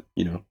 and that,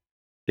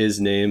 his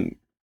name,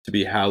 to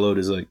be hallowed,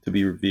 is like to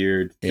be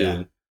revered,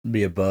 Yeah.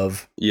 Be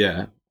above.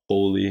 yeah,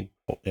 holy,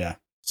 Yeah.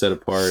 set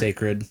apart.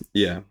 Sacred.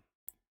 Yeah.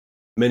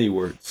 Many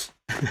words.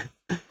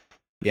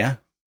 Yeah.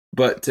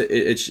 But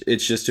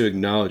it's just to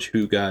acknowledge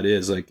who God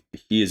is. Like,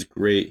 he is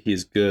great,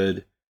 he's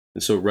good.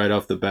 And so right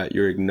off the bat,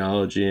 you're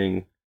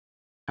acknowledging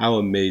how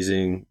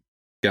amazing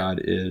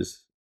God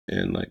is,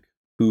 and like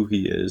who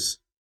he is.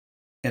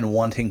 And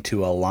wanting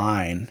to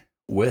align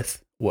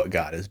with what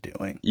God is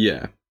doing.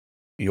 Yeah.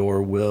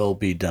 Your will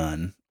be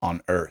done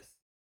on earth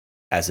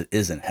as it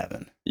is in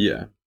heaven.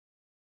 Yeah.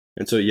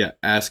 And so, yeah,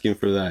 asking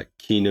for that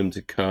kingdom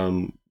to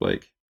come,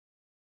 like,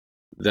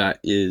 that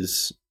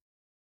is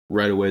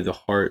right away the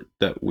heart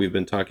that we've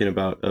been talking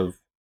about of,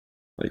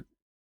 like,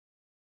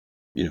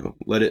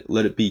 let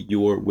it be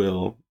your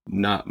will,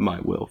 not my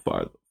will,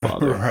 Father.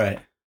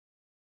 Right.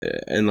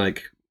 And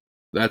like,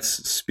 that's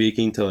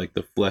speaking to like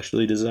the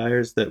fleshly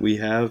desires that we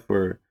have,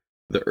 or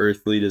the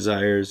earthly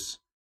desires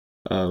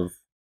of,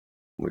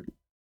 like,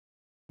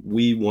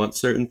 we want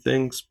certain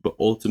things, but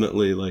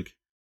ultimately, like,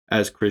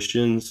 as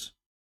Christians,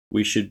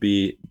 we should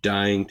be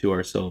dying to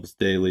ourselves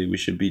daily. We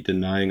should be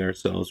denying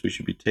ourselves. We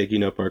should be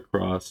taking up our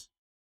cross.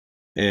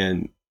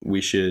 And we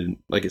should,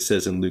 like it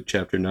says in Luke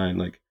chapter 9,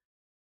 like,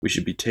 we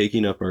should be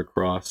taking up our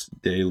cross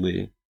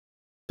daily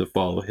to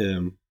follow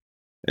him.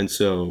 And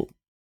so,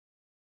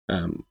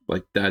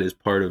 like, that is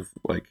part of,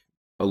 like,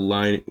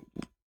 aligning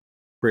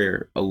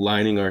prayer,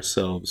 aligning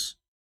ourselves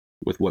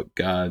with what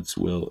God's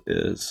will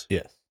is.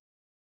 Yes.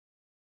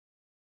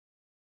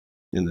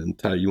 And then,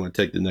 Tyler, you want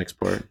to take the next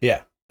part?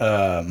 Yeah.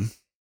 I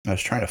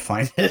was trying to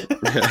find it.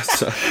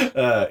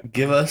 Yeah,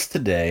 give us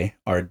today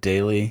our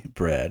daily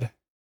bread,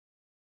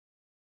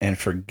 and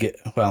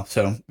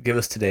give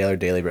us today our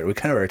daily bread. We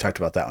kind of already talked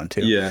about that one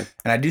too. Yeah.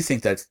 And I do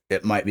think that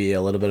it might be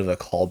a little bit of a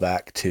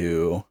callback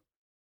to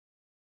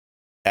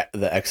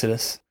the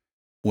Exodus,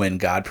 when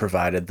God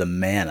provided the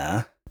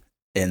manna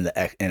in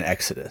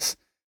Exodus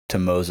to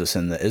Moses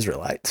and the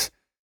Israelites,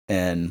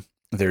 and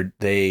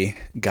they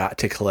got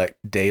to collect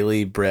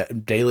daily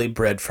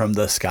bread from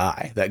the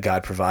sky that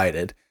God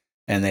provided,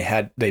 and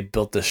they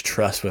built this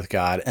trust with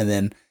God. And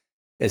then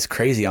it's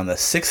crazy, on the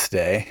sixth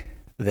day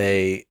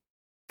they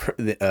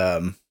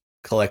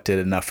collected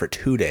enough for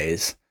 2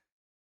 days,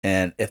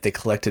 and if they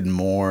collected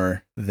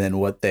more than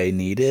what they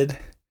needed,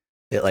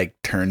 it like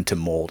turned to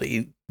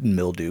moldy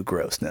mildew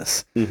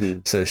grossness. Mm-hmm.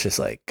 So it's just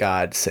like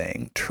God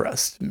saying,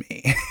 trust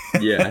me.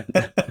 Yeah.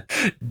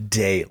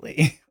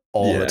 Daily,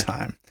 all the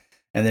time.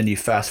 And then you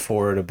fast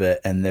forward a bit,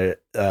 and there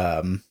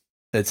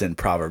it's in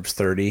Proverbs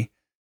 30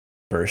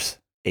 verse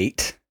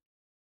 8.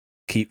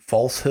 "Keep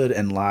falsehood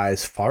and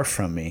lies far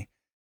from me.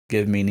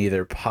 Give me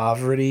neither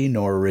poverty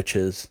nor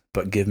riches,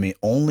 but give me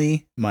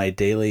only my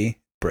daily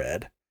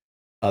bread.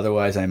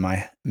 Otherwise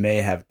I may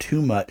have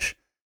too much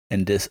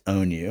and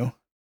disown you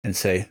and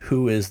say,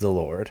 who is the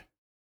Lord?"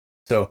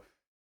 So,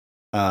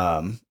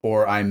 I'm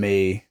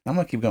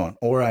gonna keep going.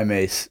 "Or I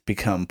may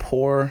become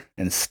poor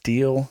and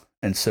steal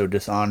and so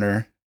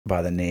dishonor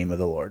by the name of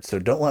the Lord." So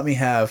don't let me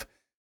have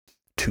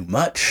too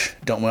much.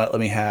 Don't let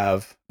me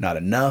have not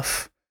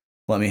enough.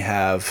 Let me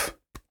have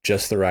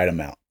just the right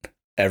amount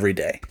every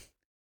day.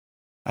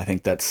 I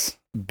think that's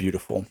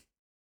beautiful.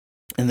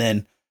 And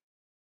then,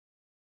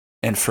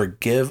 "And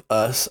forgive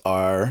us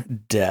our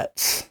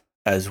debts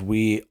as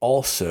we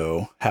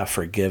also have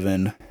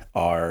forgiven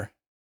our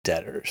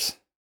debtors."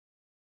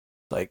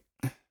 Like,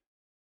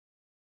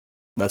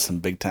 that's some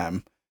big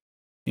time,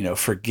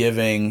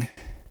 forgiving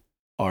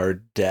our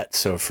debts.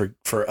 So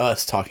for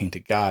us talking to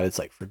God, it's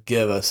like,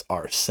 forgive us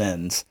our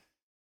sins.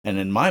 And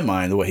in my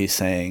mind, the way he's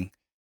saying,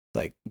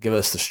 Like, give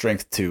us the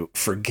strength to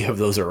forgive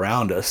those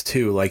around us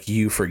too, like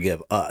you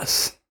forgive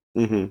us.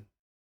 Mm-hmm.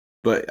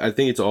 But I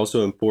think it's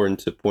also important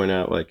to point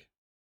out, like,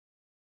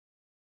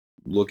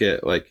 look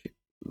at like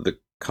the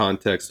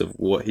context of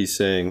what he's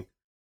saying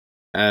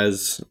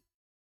as,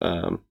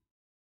 um,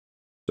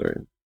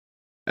 sorry,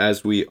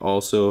 as we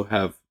also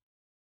have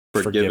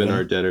forgiven our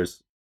Forgiven.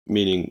 debtors,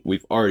 meaning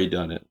we've already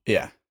done it.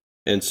 Yeah.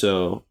 And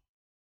so,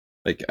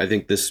 like, I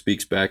think this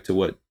speaks back to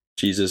what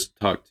Jesus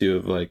talked to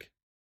of like,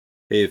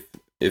 hey,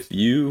 if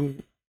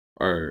you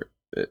are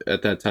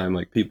at that time,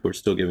 like people were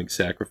still giving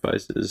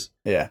sacrifices,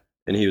 Yeah.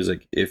 and he was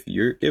like, if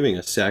you're giving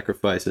a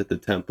sacrifice at the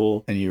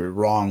temple, And you were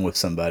wrong with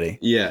somebody,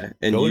 yeah,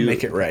 and go and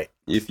make it right.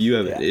 if you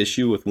have an Yeah.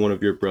 issue with one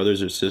of your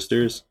brothers or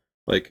sisters,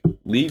 like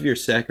leave your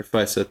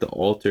sacrifice at the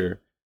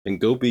altar and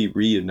go be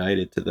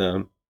reunited to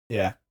them.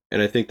 Yeah.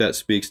 And I think that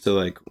speaks to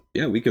like,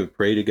 yeah, we can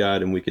pray to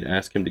God and we can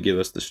ask him to give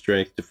us the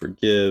strength to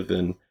forgive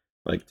and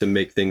like to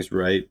make things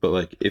right. But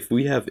like if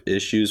we have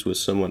issues with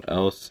someone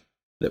else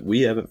that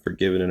we haven't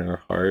forgiven in our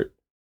heart,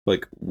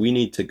 like we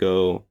need to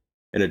go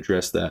and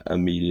address that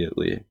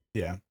immediately.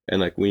 Yeah. And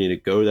like we need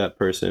to go to that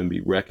person and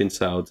be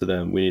reconciled to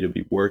them. We need to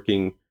be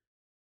working,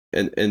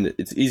 and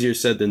it's easier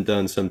said than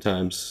done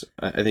sometimes.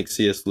 I think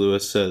C.S.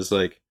 Lewis says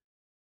like,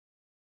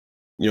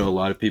 a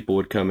lot of people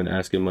would come and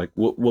ask him like,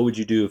 what would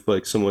you do if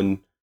like someone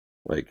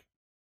like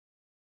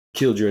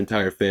killed your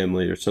entire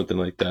family or something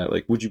like that?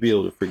 Like, would you be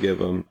able to forgive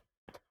them?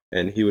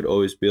 And he would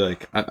always be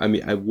like, I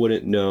mean, I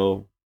wouldn't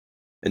know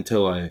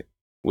until I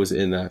was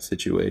in that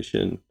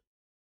situation.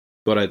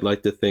 But I'd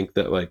like to think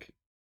that like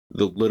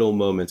the little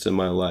moments in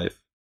my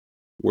life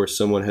where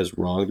someone has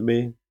wronged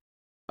me,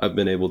 I've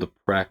been able to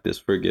practice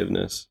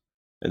forgiveness.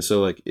 And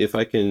so like if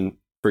I can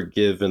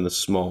forgive in the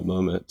small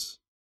moments,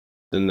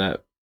 then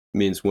that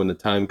means when the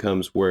time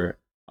comes where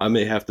I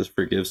may have to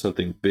forgive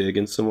something big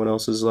in someone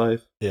else's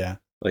life, Yeah.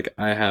 like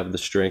I have the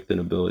strength and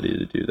ability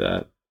to do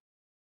that.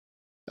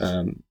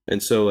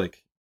 And so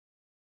like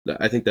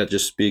I think that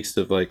just speaks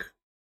to like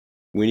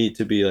we need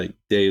to be like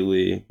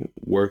daily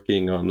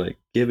working on like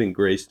giving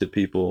grace to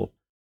people,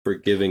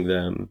 forgiving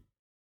them,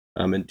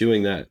 and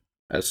doing that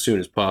as soon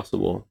as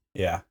possible.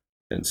 Yeah.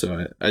 And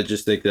so I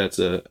just think that's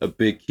a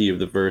big key of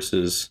the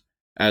verses.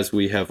 As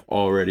we have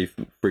already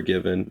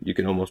forgiven, you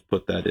can almost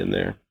put that in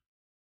there.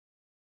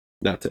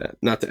 Not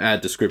to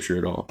add to scripture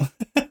at all.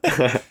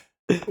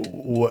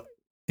 what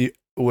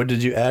what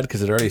did you add?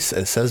 Because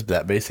it says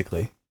that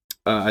basically.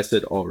 I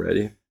said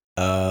already.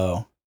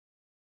 Oh.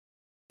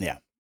 Yeah.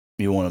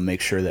 You want to make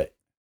sure that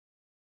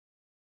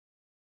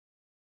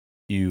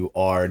you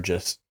are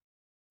just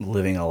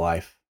living a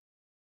life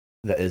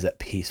that is at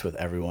peace with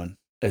everyone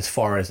as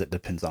far as it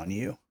depends on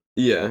you.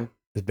 Yeah.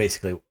 Is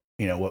basically,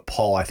 what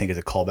Paul, I think, is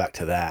a callback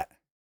to that.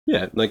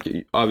 Yeah, like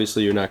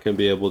obviously you're not going to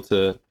be able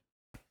to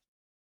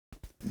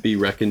be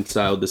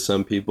reconciled to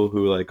some people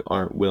who like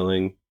aren't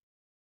willing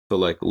to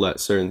like let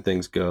certain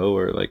things go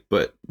or like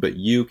but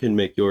you can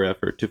make your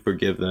effort to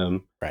forgive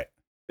them, Right.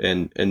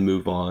 and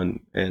move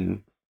on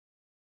and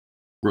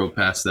grow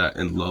past that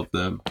and love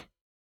them.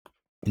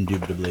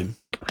 Indubitably.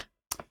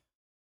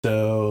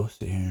 So,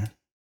 see here.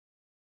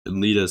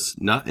 And lead us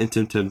not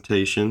into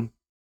temptation,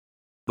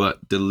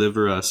 but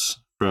deliver us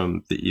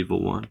from the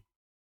evil one.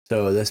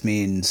 So this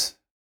means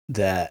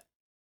that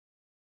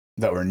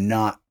we're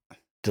not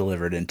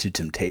delivered into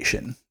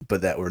temptation,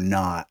 but that we're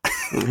not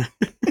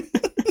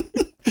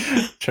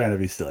trying to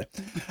be silly.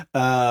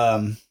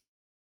 Yeah,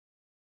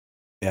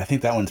 I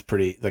think that one's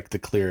pretty like the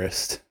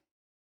clearest.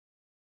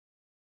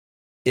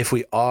 If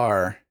we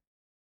are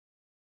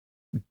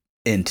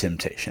in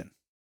temptation,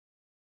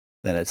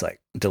 then it's like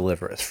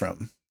deliver us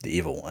from the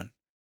evil one.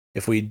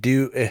 If we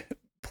do,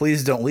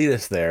 please don't lead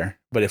us there.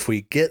 But if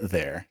we get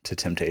there to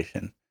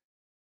temptation,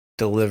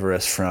 deliver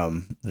us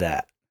from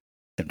that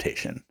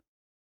temptation.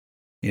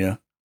 Yeah.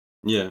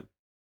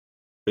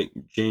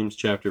 But James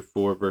chapter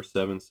 4 verse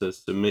 7 says,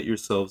 "Submit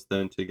yourselves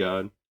then to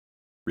God,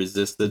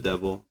 resist the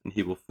devil, and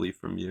he will flee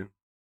from you.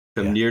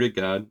 Come near to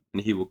God,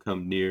 and he will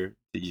come near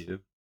to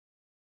you."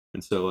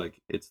 And so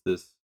like it's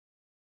this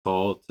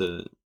call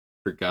to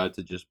for God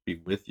to just be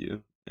with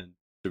you and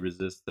to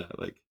resist that.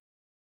 Like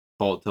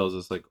Paul tells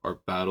us like our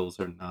battles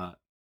are not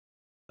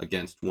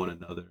against one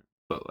another,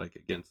 but like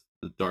against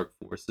the dark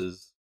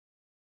forces,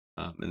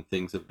 and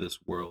things of this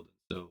world.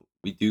 So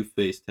we do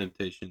face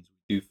temptations.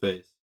 We do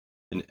face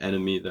an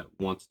enemy that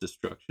wants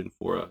destruction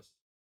for us,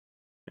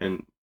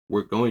 and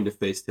we're going to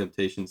face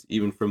temptations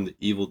even from the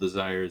evil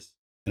desires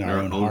In in our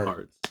our own own heart.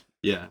 hearts.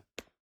 Yeah,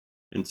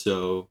 and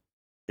so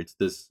it's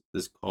this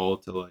call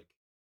to like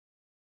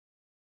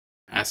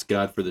ask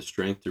God for the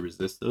strength to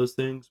resist those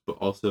things, but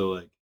also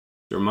like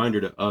the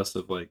reminder to us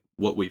of like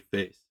what we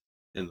face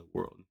in the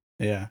world.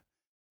 Yeah.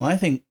 Well, I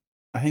think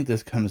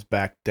this comes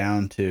back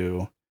down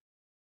to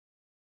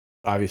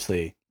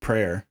obviously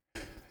prayer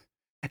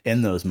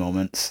in those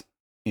moments,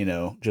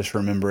 just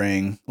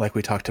remembering, like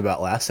we talked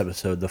about last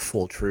episode, the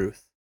full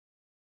truth.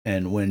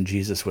 And when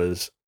Jesus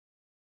was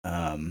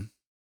um,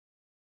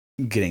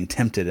 getting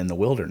tempted in the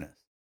wilderness,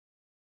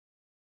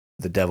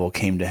 the devil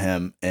came to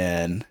him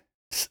and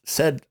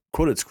said,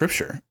 quoted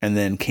scripture, and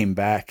then came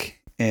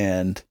back,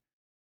 and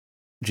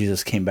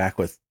Jesus came back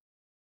with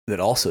that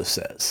also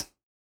says,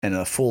 and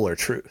a fuller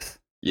truth.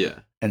 Yeah.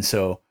 And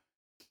so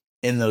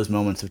in those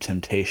moments of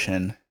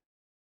temptation,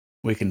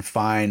 we can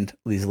find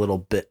these little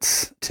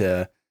bits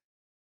that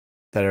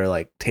are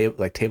like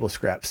table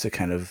scraps to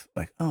kind of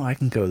like, oh, I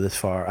can go this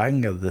far, I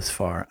can go this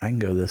far, I can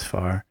go this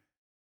far.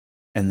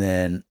 And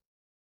then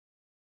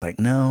like,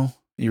 no,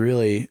 you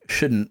really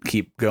shouldn't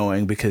keep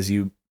going, because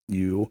you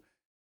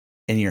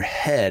in your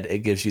head, it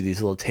gives you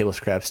these little table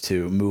scraps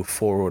to move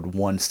forward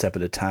one step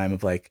at a time,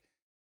 of like,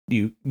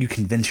 you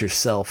convince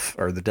yourself,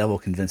 or the devil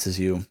convinces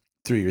you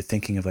through your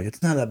thinking of like,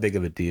 it's not that big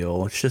of a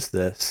deal, it's just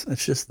this,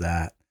 it's just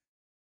that.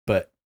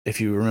 But if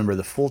you remember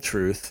the full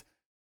truth,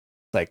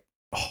 like,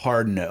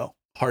 hard no,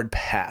 hard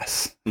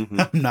pass. Mm-hmm.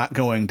 I'm not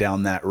going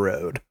down that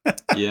road.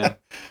 Yeah.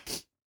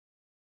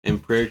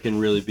 And prayer can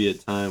really be a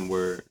time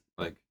where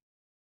like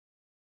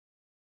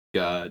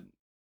God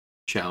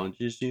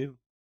challenges you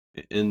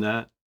in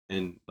that,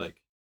 and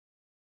like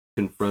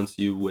confronts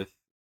you with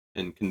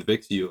and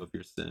convicts you of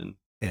your sin.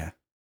 Yeah.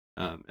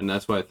 And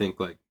that's why I think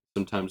like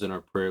sometimes in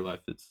our prayer life,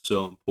 it's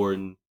so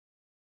important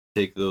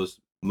to take those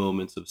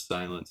moments of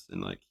silence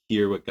and like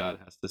hear what God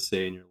has to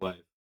say in your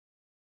life,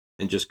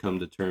 and just come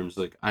to terms.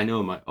 Like, I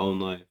know in my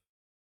own life,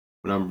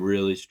 when I'm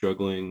really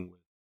struggling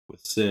with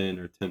sin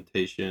or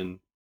temptation,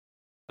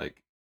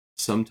 like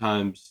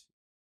sometimes,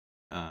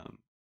 and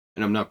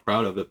I'm not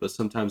proud of it, but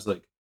sometimes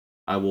like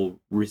I will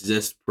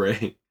resist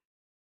praying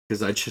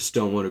because I just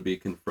don't want to be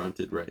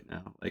confronted right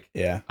now. Like,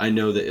 Yeah. I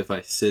know that if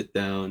I sit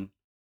down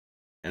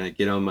and I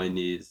get on my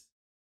knees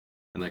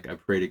and like I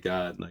pray to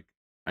God, like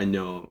I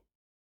know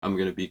I'm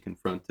gonna be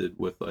confronted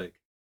with like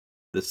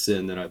the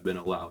sin that I've been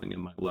allowing in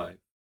my life.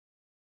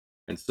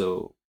 And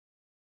so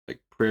like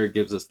prayer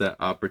gives us that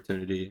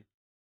opportunity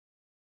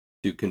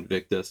to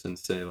convict us and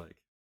say like,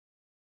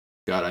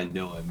 God, I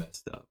know I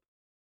messed up,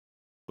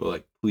 but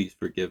like please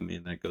forgive me.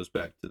 And that goes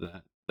back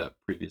to that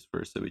previous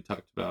verse that we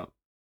talked about,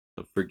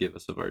 of forgive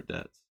us of our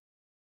debts.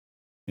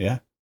 Yeah.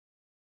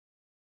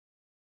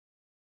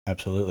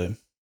 Absolutely.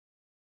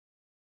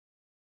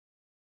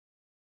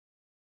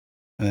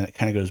 And then it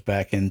kind of goes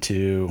back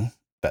into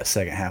that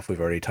second half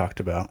we've already talked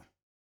about.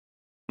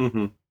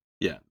 Mm-hmm.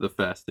 Yeah, the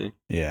fasting.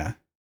 Yeah.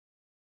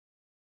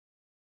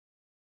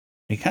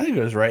 It kind of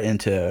goes right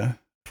into,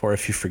 for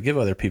if you forgive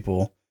other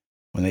people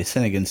when they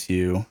sin against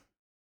you,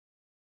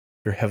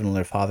 your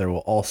heavenly Father will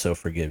also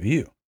forgive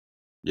you.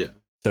 Yeah.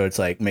 So it's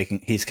like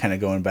he's kind of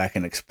going back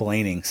and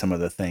explaining some of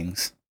the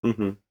things.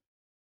 Mm-hmm.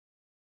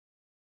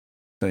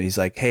 So he's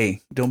like,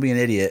 hey, don't be an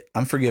idiot.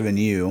 I'm forgiving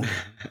you.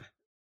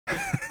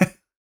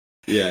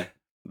 Yeah,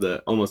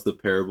 the almost the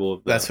parable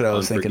of That's the what I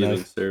was thinking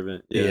unforgiving of.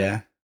 servant. Yeah.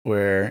 Yeah.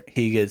 Where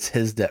he gets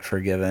his debt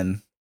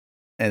forgiven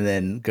and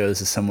then goes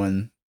to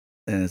someone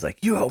and is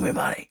like, you owe me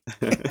money.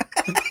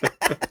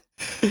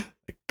 Like,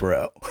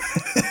 bro.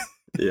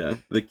 Yeah,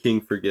 the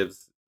king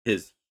forgives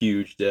his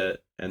huge debt,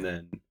 and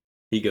then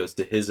he goes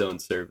to his own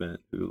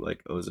servant who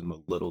like owes him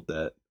a little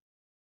debt,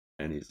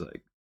 and he's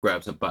like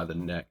grabs him by the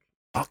neck,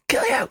 I'll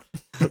kill you.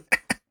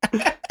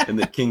 and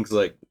the king's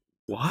like,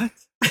 "What?"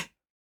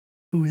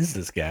 Who is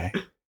this guy?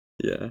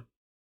 Yeah.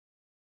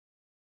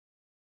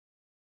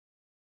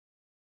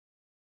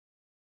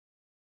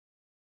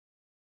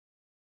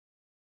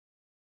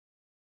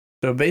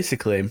 So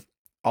basically,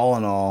 all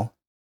in all,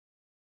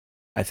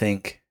 I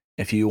think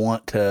if you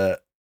want to,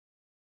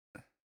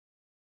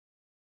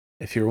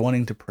 if you're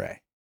wanting to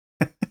pray,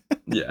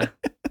 Yeah.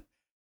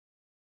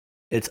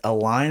 it's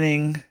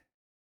aligning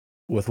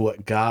with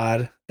what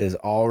God is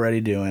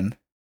already doing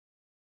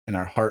in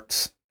our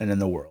hearts and in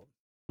the world.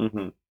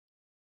 Mm-hmm.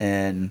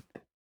 And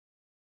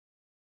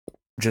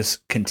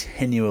just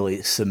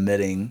continually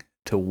submitting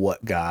to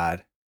what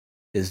God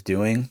is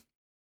doing.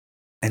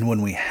 And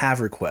when we have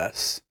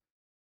requests,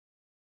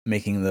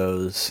 making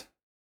those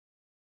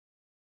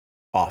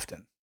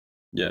often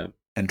Yeah.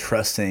 and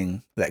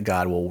trusting that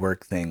God will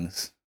work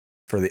things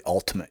for the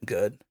ultimate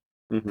good.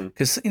 Mm-hmm.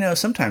 Because,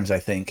 sometimes I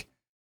think,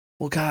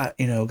 well, God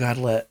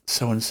let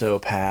so and so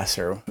pass,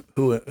 or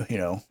who,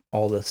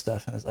 all this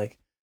stuff. And it's like,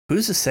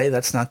 who's to say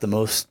that's not the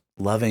most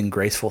loving,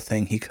 graceful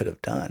thing he could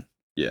have done?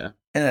 Yeah.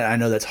 And I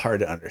know that's hard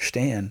to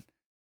understand,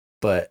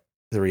 but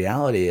the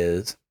reality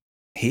is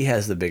he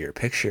has the bigger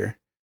picture,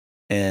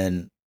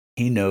 and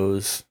he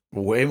knows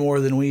way more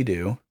than we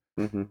do.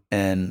 Mm-hmm.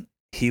 And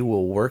he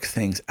will work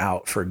things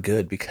out for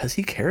good because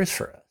he cares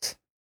for us.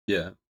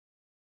 Yeah.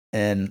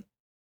 And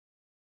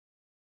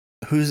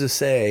who's to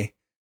say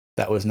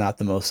that was not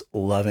the most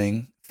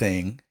loving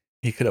thing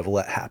he could have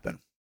let happen?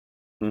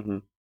 Mm-hmm.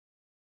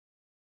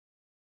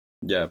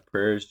 Yeah.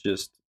 Prayer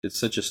is it's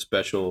such a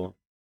special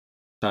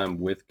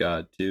time with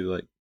God too.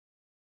 Like,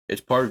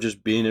 it's part of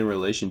just being in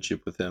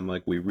relationship with him.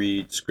 Like, we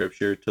read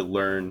scripture to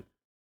learn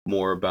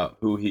more about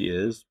who he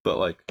is, but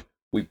like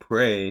we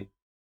pray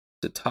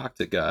to talk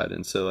to God.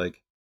 And so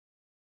like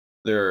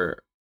there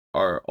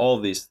are all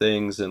these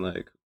things, and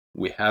like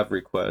we have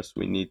requests,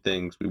 we need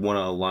things, we want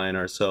to align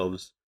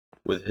ourselves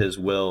with his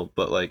will,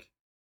 but like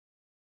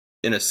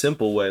in a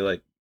simple way,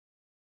 like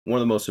one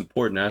of the most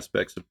important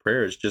aspects of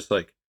prayer is just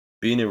like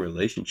being in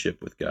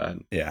relationship with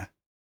God. Yeah.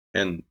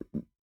 And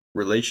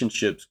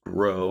relationships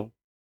grow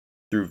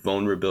through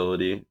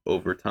vulnerability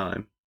over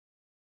time.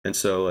 And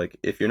so like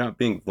if you're not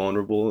being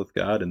vulnerable with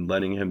God and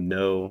letting him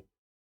know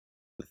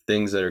the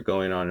things that are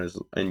going on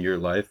in your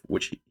life,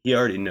 which he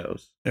already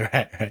knows,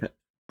 Right. Right.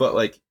 but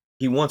like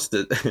he wants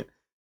to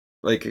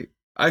like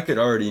I could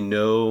already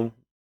know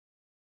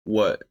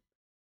what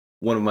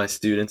one of my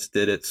students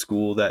did at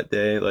school that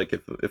day, like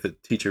if a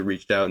teacher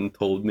reached out and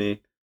told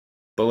me,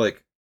 but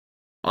like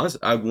honestly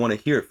I want to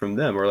hear it from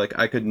them, or like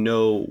I could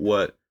know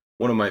what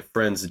one of my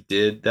friends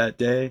did that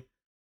day,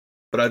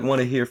 but I'd want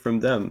to hear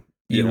from them,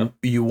 you know.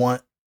 You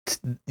want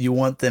you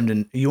want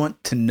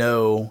to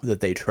know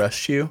that they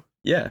trust you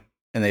Yeah.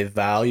 and they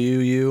value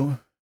you,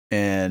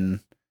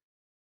 and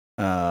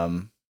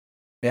um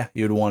yeah,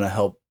 you'd want to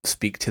help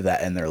speak to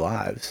that in their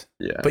lives.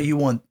 Yeah. But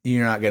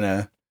you're not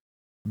gonna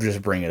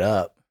just bring it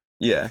up.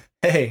 Yeah.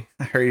 Hey,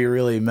 I heard you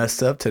really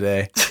messed up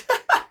today.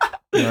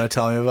 You want to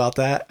tell me about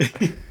that?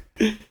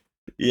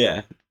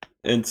 Yeah.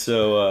 And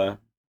so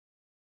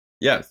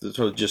yeah,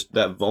 so just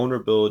that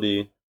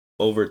vulnerability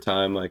over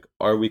time, like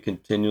are we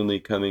continually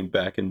coming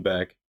back and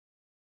back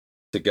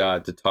to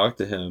God to talk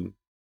to him?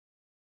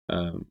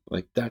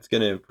 Like that's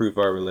going to improve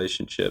our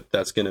relationship.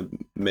 That's going to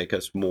make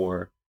us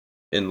more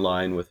in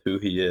line with who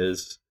he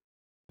is.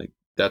 Like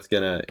that's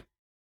going to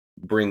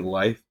bring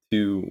life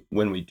to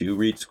when we do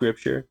read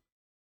scripture,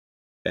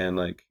 and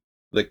like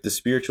the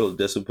spiritual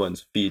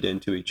disciplines feed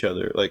into each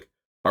other. Like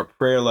our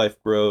prayer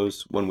life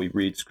grows when we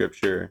read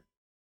scripture,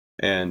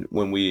 and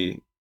when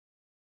we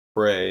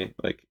pray,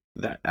 like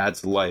that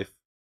adds life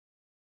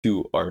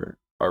to our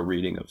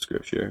reading of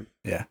scripture.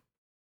 Yeah.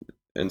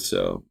 And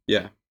so,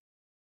 yeah.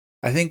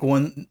 I think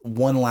one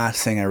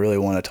last thing I really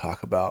want to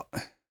talk about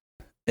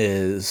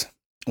is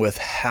with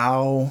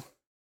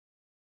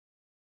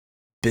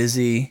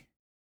busy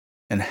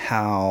and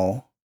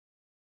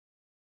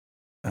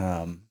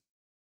um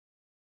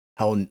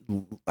how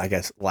I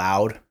guess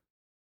loud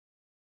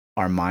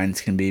our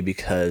minds can be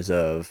because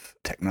of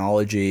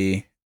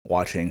technology,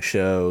 watching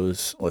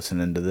shows,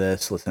 listening to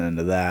this, listening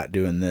to that,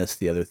 doing this,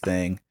 the other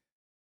thing.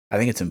 I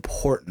think it's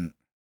important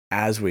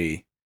as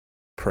we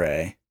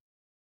pray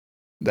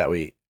that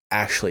we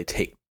actually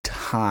take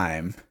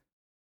time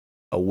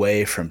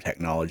away from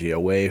technology,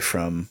 away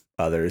from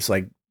others.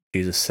 Like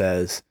Jesus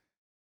says,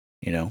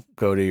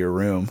 go to your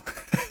room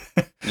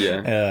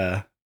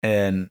Yeah.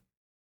 and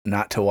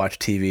not to watch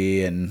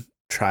TV and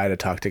try to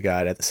talk to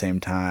God at the same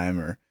time,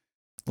 or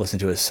listen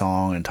to a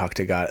song and talk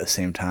to God at the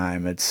same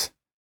time. It's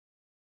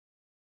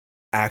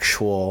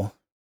actual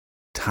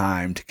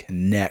time to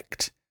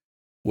connect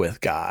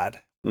with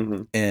God.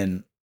 Mhm.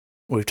 And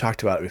we've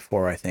talked about it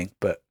before, I think,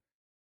 but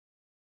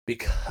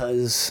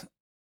because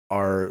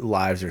our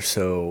lives are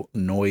so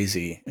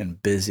noisy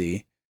and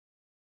busy,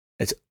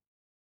 it's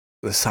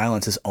the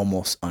silence is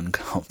almost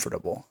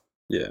uncomfortable.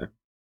 Yeah.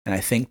 And I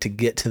think to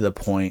get to the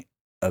point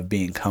of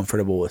being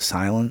comfortable with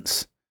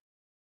silence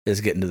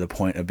is getting to the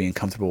point of being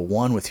comfortable,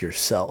 one, with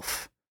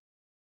yourself,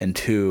 and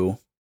two,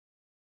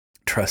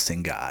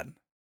 trusting God.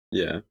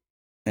 Yeah.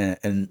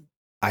 And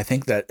I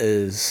think that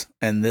is,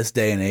 in this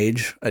day and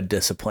age, a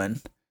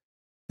discipline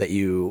that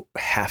you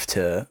have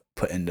to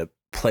put into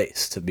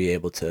place to be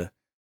able to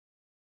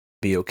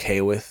be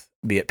okay with,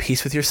 be at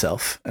peace with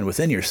yourself and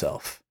within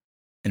yourself,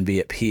 and be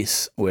at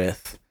peace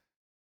with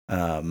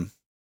um,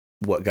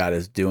 what God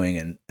is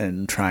doing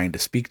and trying to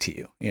speak to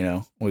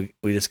you.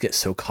 We just get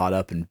so caught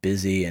up and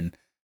busy and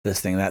this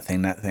thing, that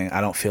thing, that thing.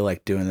 I don't feel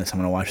like doing this. I'm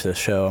going to watch this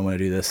show. I'm going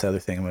to do this other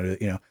thing. I'm going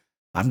to,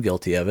 I'm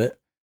guilty of it,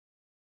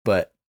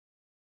 but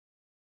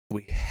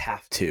we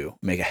have to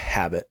make a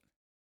habit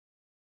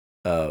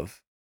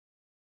of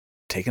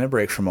taking a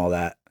break from all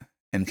that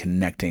and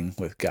connecting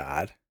with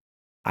God,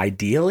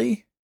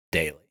 ideally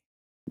daily.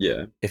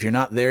 Yeah. If you're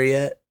not there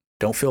yet,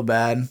 don't feel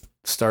bad.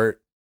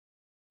 Start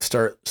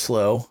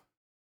slow,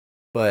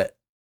 but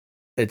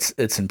it's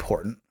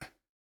important.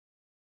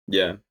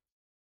 Yeah.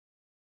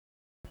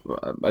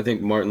 I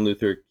think Martin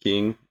Luther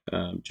King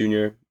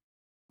Jr.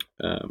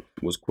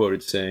 Was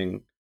quoted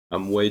saying,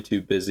 "I'm way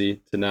too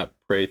busy to not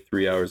pray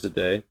 3 hours a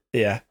day,"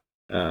 Yeah.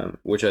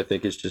 which I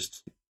think is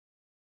just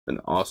an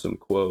awesome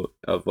quote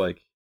of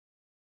like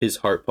his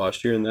heart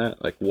posture in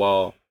that. Like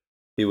while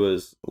he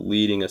was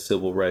leading a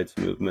civil rights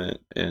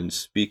movement and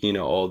speaking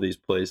at all these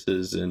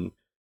places and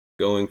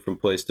going from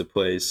place to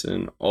place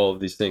and all of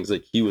these things,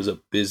 like he was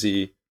a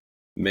busy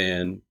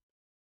man.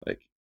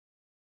 Like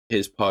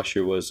his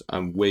posture was,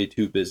 I'm way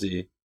too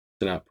busy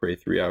to not pray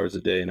 3 hours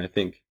a day. And I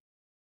think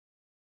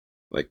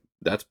like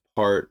that's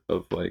part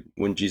of like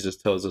when Jesus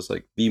tells us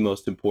like the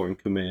most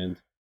important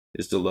command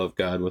is to love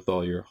God with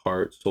all your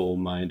heart, soul,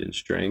 mind, and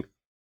strength.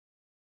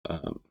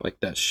 Like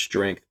that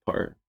strength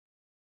part,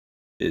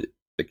 it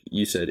like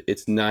you said,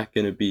 it's not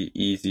going to be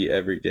easy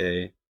every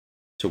day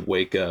to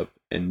wake up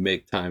and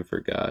make time for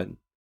God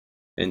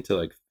and to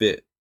like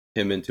fit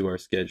him into our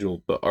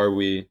schedule. But are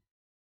we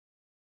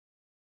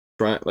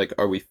trying, like,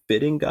 are we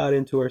fitting God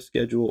into our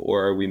schedule,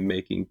 or are we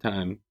making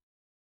time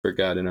for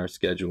God in our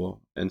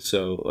schedule. And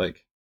so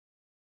like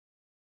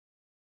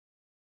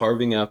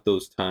carving out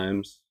those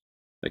times,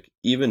 like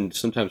even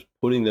sometimes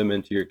putting them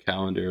into your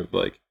calendar of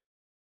like,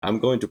 I'm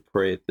going to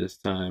pray at this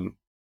time.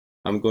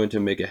 I'm going to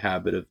make a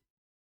habit of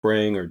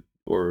praying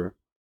or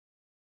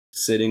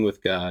sitting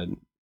with God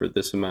for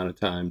this amount of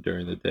time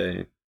during the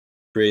day,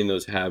 creating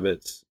those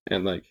habits.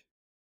 And like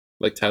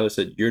Tyler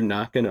said, you're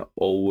not going to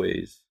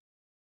always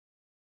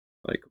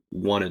like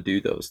want to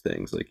do those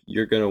things. Like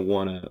you're going to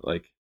want to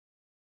like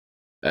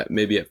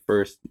maybe at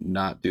first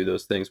not do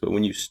those things, but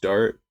when you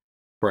start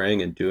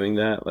praying and doing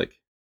that, like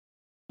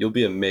you'll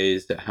be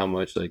amazed at how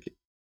much like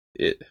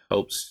it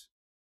helps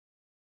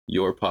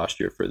your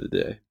posture for the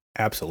day.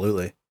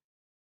 Absolutely.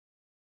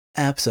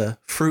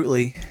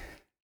 Abso-fruitly.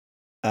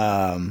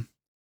 Um,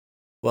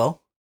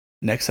 well,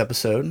 next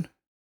episode,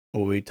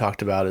 what we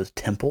talked about is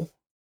temple.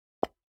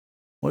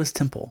 What is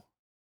temple?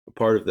 A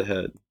part of the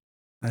head.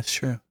 That's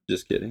true.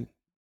 Just kidding.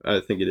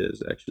 I think it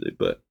is actually,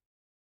 but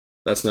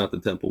that's not the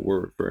temple we're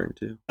referring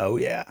to. Oh,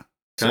 yeah.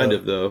 Kind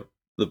of, though.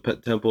 The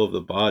temple of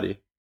the body.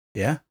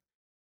 Yeah.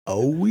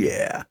 Oh,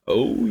 yeah.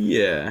 Oh,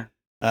 yeah.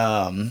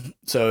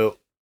 So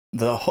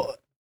the whole,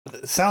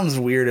 it sounds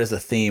weird as a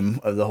theme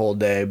of the whole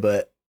day,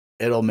 but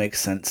it'll make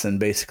sense. And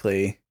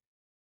basically,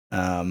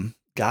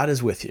 God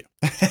is with you.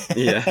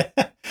 Yeah.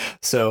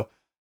 So,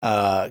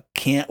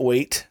 can't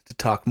wait to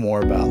talk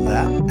more about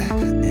that.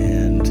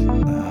 And,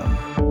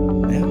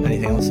 yeah,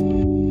 anything else?